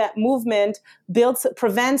know that movement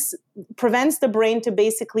prevents the brain to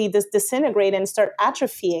basically disintegrate and start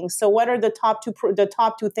atrophying. So what are the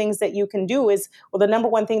top two things that you can do is, the number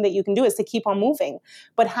one thing that you can do is to keep on moving.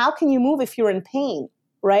 But how can you move if you're in pain?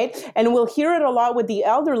 Right? And we'll hear it a lot with the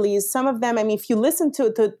elderly. Some of them, if you listen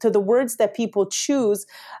to the words that people choose,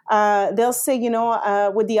 they'll say,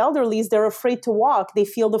 with the elderlies, they're afraid to walk. They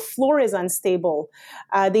feel the floor is unstable.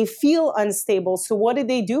 They feel unstable. So what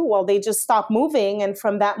do? Well, they just stop moving. And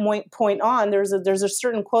from that point on, there's a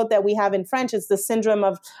certain quote that we have in French. It's the syndrome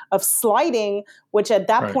of sliding, which at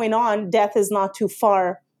that point on, death is not too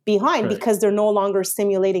far behind because they're no longer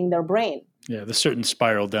stimulating their brain. Yeah, the certain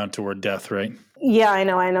spiral down toward death, right? Yeah, I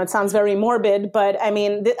know. It sounds very morbid, but I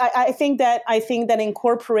mean, I think that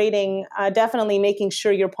incorporating, definitely making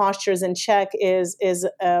sure your posture is in check is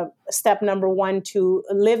step number one to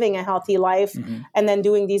living a healthy life, and then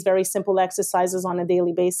doing these very simple exercises on a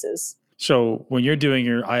daily basis. So when you're doing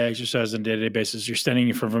your eye exercise on a day-to-day basis, you're standing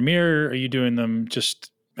in front of a mirror. Are you doing them just?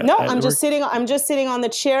 No, I'm just sitting on the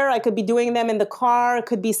chair. I could be doing them in the car. It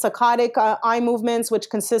could be saccadic eye movements, which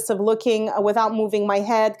consists of looking without moving my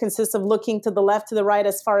head, consists of looking to the left, to the right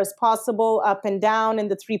as far as possible, up and down in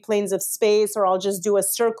the 3 planes of space, or I'll just do a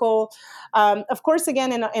circle. Of course,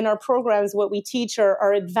 again, in our programs, what we teach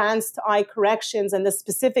are advanced eye corrections and the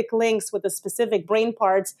specific links with the specific brain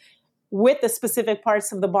parts with the specific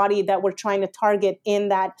parts of the body that we're trying to target in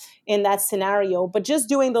that scenario. But just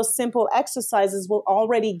doing those simple exercises will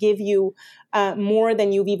already give you more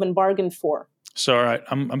than you've even bargained for. So, all right,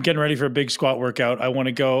 I'm getting ready for a big squat workout. I want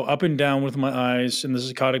to go up and down with my eyes in the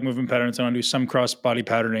saccadic movement patterns. I want to do some cross body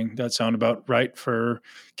patterning. That sound about right for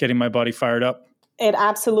getting my body fired up? It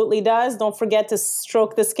absolutely does. Don't forget to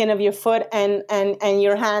stroke the skin of your foot and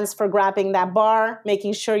your hands for grabbing that bar,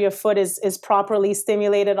 making sure your foot is properly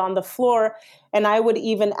stimulated on the floor. And I would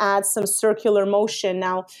even add some circular motion.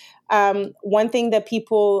 Now, one thing that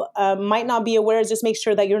people might not be aware is just make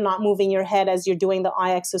sure that you're not moving your head as you're doing the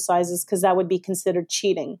eye exercises, because that would be considered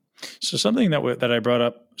cheating. So something that I brought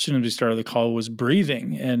up as soon as we started the call was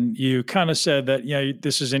breathing. And you kind of said that,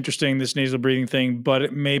 this is interesting, this nasal breathing thing, but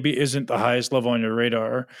it maybe isn't the highest level on your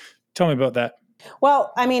radar. Tell me about that.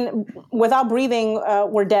 Well, I mean, without breathing,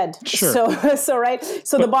 we're dead. Sure. So right.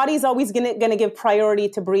 So the body's always going to give priority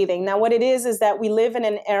to breathing. Now, what it is that we live in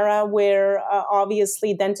an era where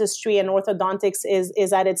obviously dentistry and orthodontics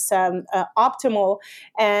is at its optimal,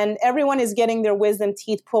 and everyone is getting their wisdom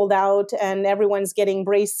teeth pulled out, and everyone's getting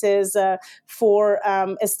braces for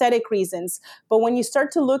aesthetic reasons. But when you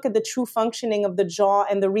start to look at the true functioning of the jaw,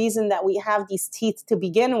 and the reason that we have these teeth to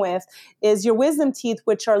begin with is your wisdom teeth,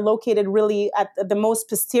 which are located really at the most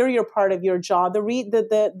posterior part of your jaw.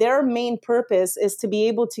 Their main purpose is to be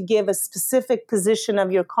able to give a specific position of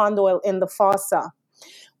your condyle in the fossa.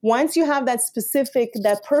 Once you have that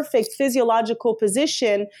perfect physiological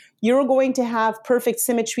position, you're going to have perfect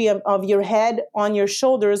symmetry of your head on your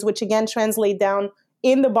shoulders, which again translate down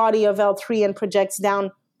in the body of L3 and projects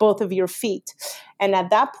down both of your feet. And at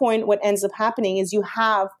that point, what ends up happening is you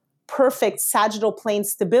have perfect sagittal plane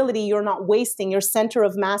stability. You're not wasting. Your center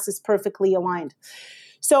of mass is perfectly aligned.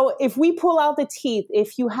 So if we pull out the teeth,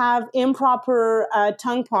 if you have improper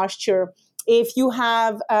tongue posture, if you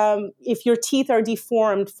have, if your teeth are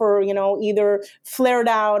deformed for, either flared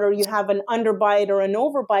out or you have an underbite or an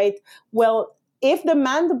overbite, well, if the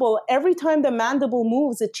mandible, every time the mandible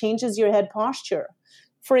moves, it changes your head posture.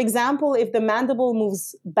 For example, if the mandible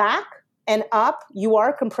moves back and up, you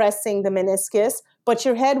are compressing the meniscus, but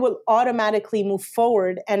your head will automatically move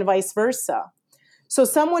forward and vice versa. So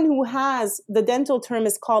someone who has, the dental term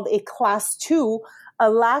is called a class 2, a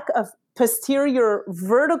lack of posterior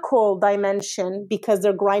vertical dimension because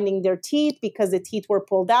they're grinding their teeth, because the teeth were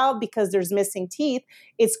pulled out, because there's missing teeth,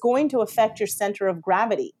 it's going to affect your center of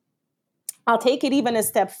gravity. I'll take it even a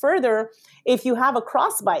step further. If you have a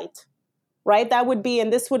crossbite, right, that would be,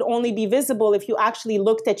 and this would only be visible if you actually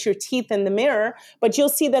looked at your teeth in the mirror, but you'll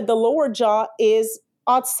see that the lower jaw is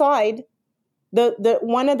outside. The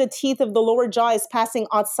one of the teeth of the lower jaw is passing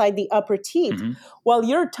outside the upper teeth, while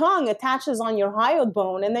your tongue attaches on your hyoid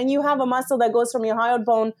bone, and then you have a muscle that goes from your hyoid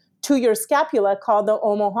bone to your scapula called the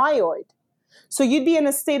omohyoid. So you'd be in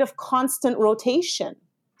a state of constant rotation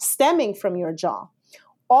stemming from your jaw.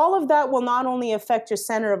 All of that will not only affect your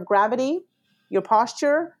center of gravity, your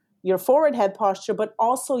posture, your forward head posture, but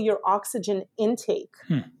also your oxygen intake.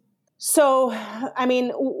 So, I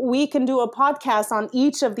mean, we can do a podcast on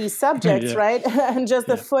each of these subjects, right? And just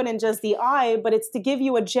the foot and just the eye, but it's to give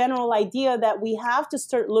you a general idea that we have to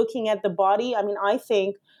start looking at the body. I mean, I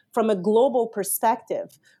think from a global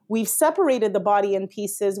perspective, we've separated the body in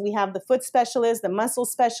pieces. We have the foot specialist, the muscle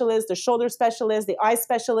specialist, the shoulder specialist, the eye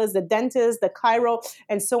specialist, the dentist, the chiro,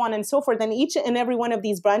 and so on and so forth. And each and every one of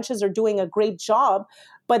these branches are doing a great job,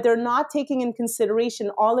 but they're not taking in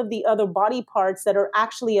consideration all of the other body parts that are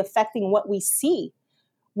actually affecting what we see.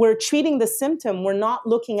 We're treating the symptom. We're not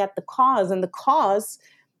looking at the cause. And the cause,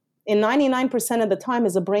 in 99% of the time,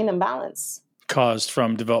 is a brain imbalance. Caused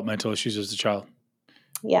from developmental issues as a child.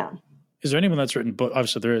 Yeah. Is there anyone that's written books?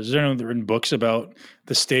 Obviously there is. Is there anyone that's written books about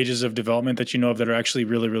the stages of development that you know of that are actually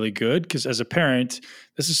really, really good? Because as a parent,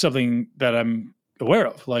 this is something that I'm aware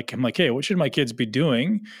of. Like, I'm like, hey, what should my kids be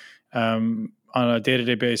doing on a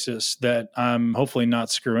day-to-day basis that I'm hopefully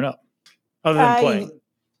not screwing up other than playing?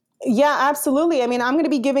 Yeah, absolutely. I mean, I'm going to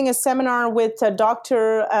be giving a seminar with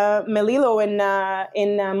Dr. Melillo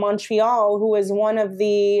in Montreal, who is one of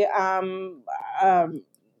the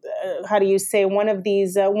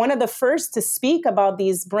one of the first to speak about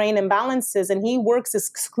these brain imbalances. And he works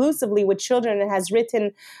exclusively with children and has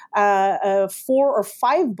written 4 or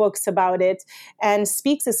 5 books about it and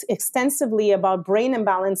speaks extensively about brain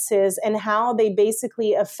imbalances and how they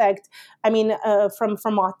basically affect, from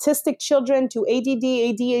autistic children to ADD,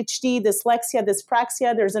 ADHD, dyslexia,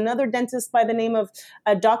 dyspraxia. There's another dentist by the name of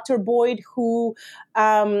Dr. Boyd who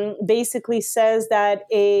basically says that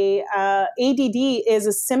ADD is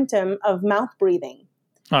a symptom of mouth breathing.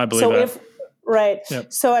 I believe that. Right.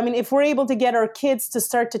 Yep. So, if we're able to get our kids to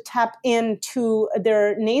start to tap into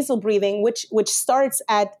their nasal breathing, which starts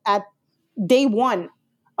at day 1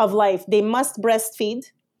 of life, they must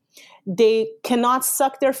breastfeed. They cannot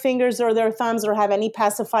suck their fingers or their thumbs or have any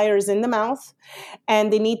pacifiers in the mouth.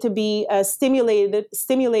 And they need to be stimulated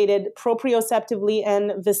proprioceptively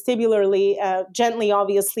and vestibularly, gently,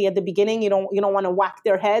 obviously, at the beginning. You don't want to whack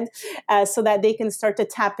their head so that they can start to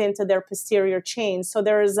tap into their posterior chain. So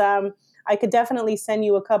there's, I could definitely send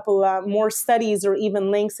you a couple more studies or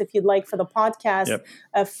even links if you'd like for the podcast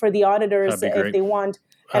for the auditors if they want.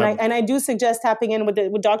 And I do suggest tapping in with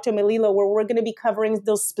Dr. Melillo, where we're going to be covering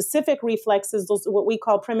those specific reflexes, those what we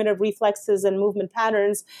call primitive reflexes and movement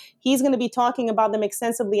patterns. He's going to be talking about them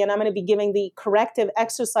extensively, and I'm going to be giving the corrective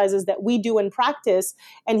exercises that we do in practice,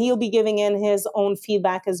 and he'll be giving in his own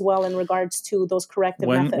feedback as well in regards to those corrective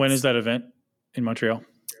methods. When is that event in Montreal?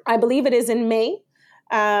 I believe it is in May.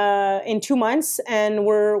 In 2 months, and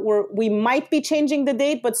we might be changing the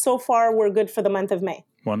date, but so far we're good for the month of May.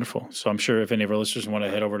 Wonderful. So I'm sure if any of our listeners want to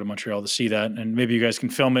head over to Montreal to see that, and maybe you guys can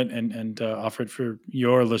film it and offer it for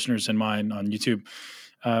your listeners and mine on YouTube.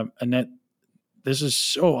 Annette, this is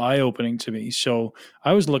so eye-opening to me. So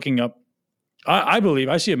I was looking up, I believe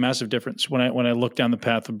I see a massive difference when I look down the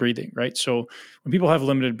path of breathing, right? So when people have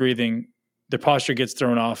limited breathing, their posture gets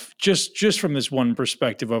thrown off just from this one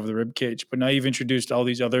perspective of the rib cage. But now you've introduced all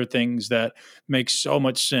these other things that make so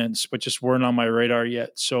much sense, but just weren't on my radar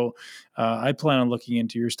yet. So I plan on looking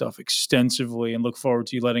into your stuff extensively and look forward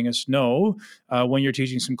to you letting us know when you're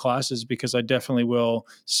teaching some classes, because I definitely will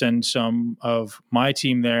send some of my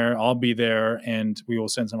team there. I'll be there, and we will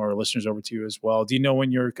send some of our listeners over to you as well. Do you know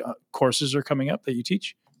when your courses are coming up that you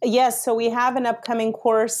teach? Yes, so we have an upcoming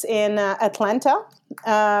course in Atlanta.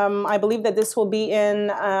 I believe that this will be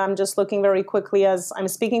I'm just looking very quickly as I'm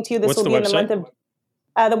speaking to you. This will be in the month of,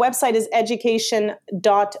 the website is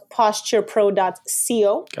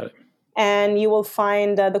education.posturepro.co. Got it. And you will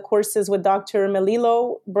find the courses with Dr.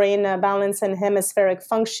 Melillo, brain balance and hemispheric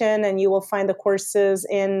function. And you will find the courses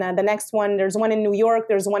in the next one. There's one in New York.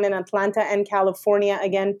 There's one in Atlanta and California.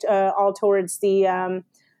 Again, all towards the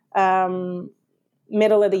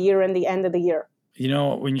middle of the year and the end of the year. You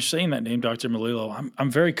know, when you're saying that name, Dr. Melillo,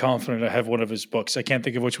 I'm very confident I have one of his books. I can't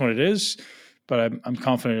think of which one it is, but I'm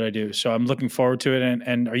confident I do. So I'm looking forward to it.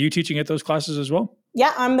 And are you teaching at those classes as well?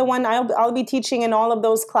 Yeah, I'm the one. I'll be teaching in all of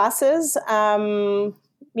those classes,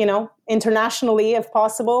 internationally if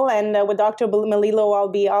possible. And with Dr. Melillo,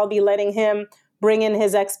 I'll be letting him bring in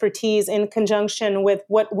his expertise in conjunction with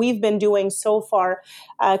what we've been doing so far.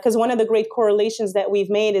 Because one of the great correlations that we've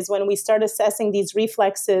made is when we start assessing these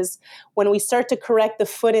reflexes, when we start to correct the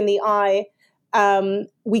foot and the eye,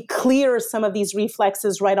 we clear some of these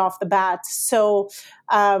reflexes right off the bat. So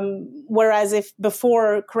whereas if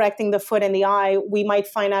before correcting the foot and the eye, we might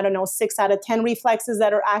find, 6 out of 10 reflexes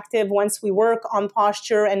that are active. Once we work on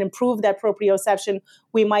posture and improve that proprioception,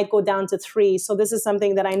 we might go down to 3. So this is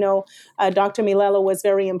something that I know Dr. Melillo was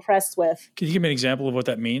very impressed with. Can you give me an example of what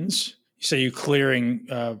that means? You say you're clearing...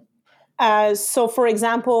 So, for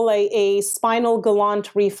example, a spinal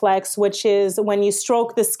galant reflex, which is when you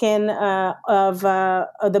stroke the skin of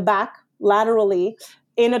the back laterally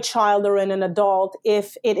in a child or in an adult,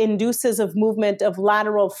 if it induces a movement of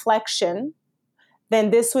lateral flexion,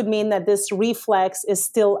 then this would mean that this reflex is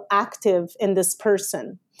still active in this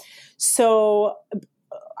person. So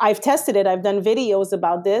I've tested it. I've done videos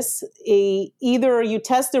about this. Either you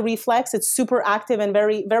test the reflex, it's super active and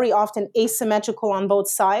very, very often asymmetrical on both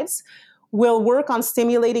sides. We'll work on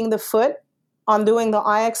stimulating the foot, on doing the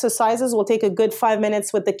eye exercises. We'll take a good 5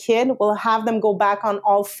 minutes with the kid. We'll have them go back on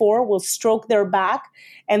all 4. We'll stroke their back,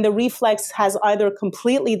 and the reflex has either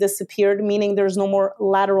completely disappeared, meaning there's no more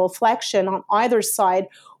lateral flexion on either side,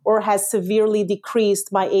 or has severely decreased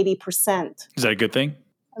by 80%. Is that a good thing?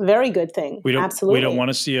 Very good thing. Absolutely. We don't want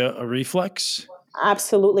to see a reflex?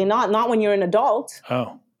 Absolutely not. Not when you're an adult.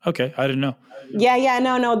 Oh, okay. I didn't know. Yeah,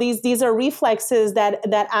 no. These are reflexes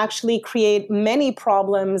that actually create many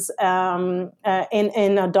problems in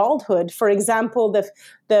adulthood. For example,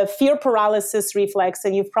 the fear paralysis reflex,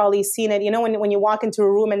 and you've probably seen it. You know, when you walk into a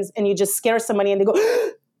room and you just scare somebody and they go,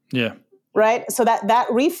 yeah, right. So that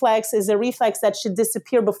reflex is a reflex that should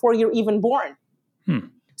disappear before you're even born.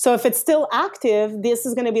 So if it's still active, this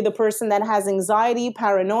is going to be the person that has anxiety,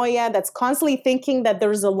 paranoia, that's constantly thinking that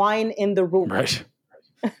there's a line in the room. Right.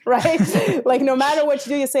 Right? Like no matter what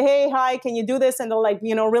you do, you say, hey, hi, can you do this? And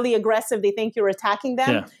they're really aggressive. They think you're attacking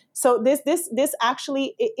them. Yeah. So this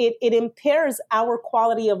actually, it impairs our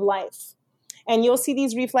quality of life. And you'll see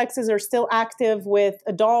these reflexes are still active with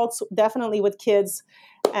adults, definitely with kids,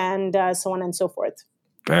 and so on and so forth.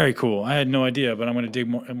 Very cool. I had no idea, but I'm going to dig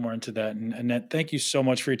more into that. And Annette, thank you so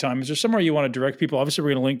much for your time. Is there somewhere you want to direct people? Obviously,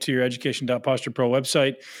 we're going to link to your education.posturepro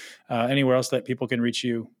website. Anywhere else that people can reach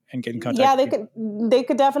you and get in contact? Yeah, they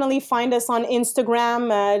could definitely find us on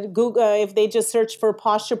Instagram, Google, if they just search for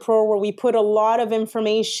Posture Pro, where we put a lot of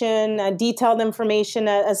information, detailed information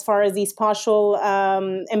as far as these postural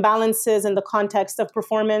imbalances in the context of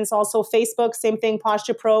performance. Also Facebook, same thing,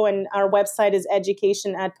 Posture Pro, and our website is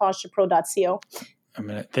education@posturepro.co.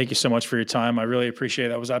 Thank you so much for your time. I really appreciate it.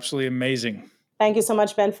 That was absolutely amazing. Thank you so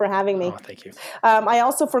much, Ben, for having me. Oh, thank you. I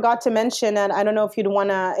also forgot to mention, and I don't know if you'd want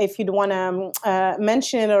to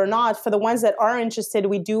mention it or not. For the ones that are interested,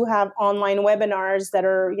 we do have online webinars that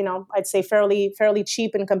are, I'd say fairly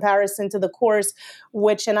cheap in comparison to the course.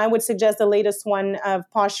 And I would suggest the latest one of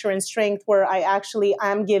Posture and Strength, where I actually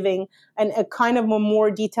am giving a kind of a more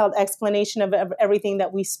detailed explanation of everything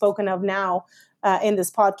that we've spoken of now in this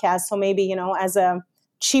podcast. So maybe as a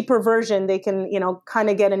cheaper version, they can, kind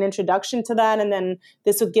of get an introduction to that. And then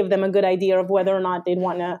this would give them a good idea of whether or not they'd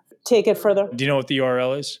want to take it further. Do you know what the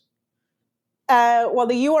URL is? Well,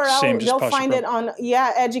 the URL, they'll find it on,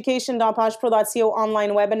 education.posturepro.co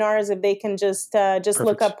online webinars. If they can just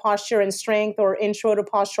look up Posture and Strength or Intro to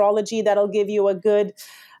Posturology, that'll give you a good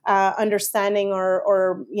understanding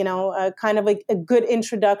or kind of a good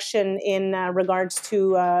introduction in regards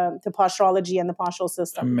to posturology and the postural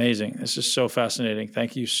system. Amazing. This is so fascinating.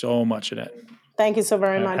 Thank you so much, Annette. Thank you so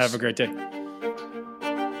very much. Have a great day.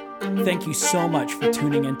 Thank you so much for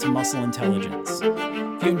tuning into Muscle Intelligence.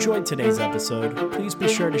 If you enjoyed today's episode, please be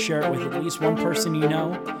sure to share it with at least one person you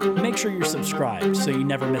know. Make sure you're subscribed so you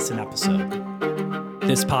never miss an episode.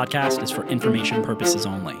 This podcast is for information purposes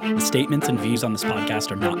only. The statements and views on this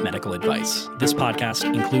podcast are not medical advice. This podcast,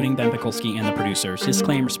 including Ben Pakulski and the producers,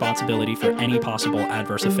 disclaim responsibility for any possible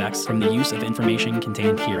adverse effects from the use of information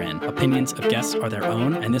contained herein. Opinions of guests are their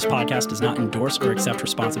own, and this podcast does not endorse or accept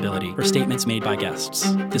responsibility for statements made by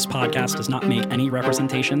guests. This podcast does not make any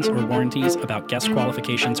representations or warranties about guest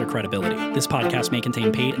qualifications or credibility. This podcast may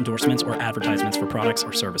contain paid endorsements or advertisements for products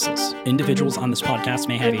or services. Individuals on this podcast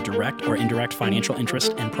may have a direct or indirect financial interest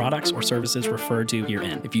in products or services referred to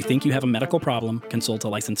herein. If you think you have a medical problem, consult a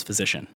licensed physician.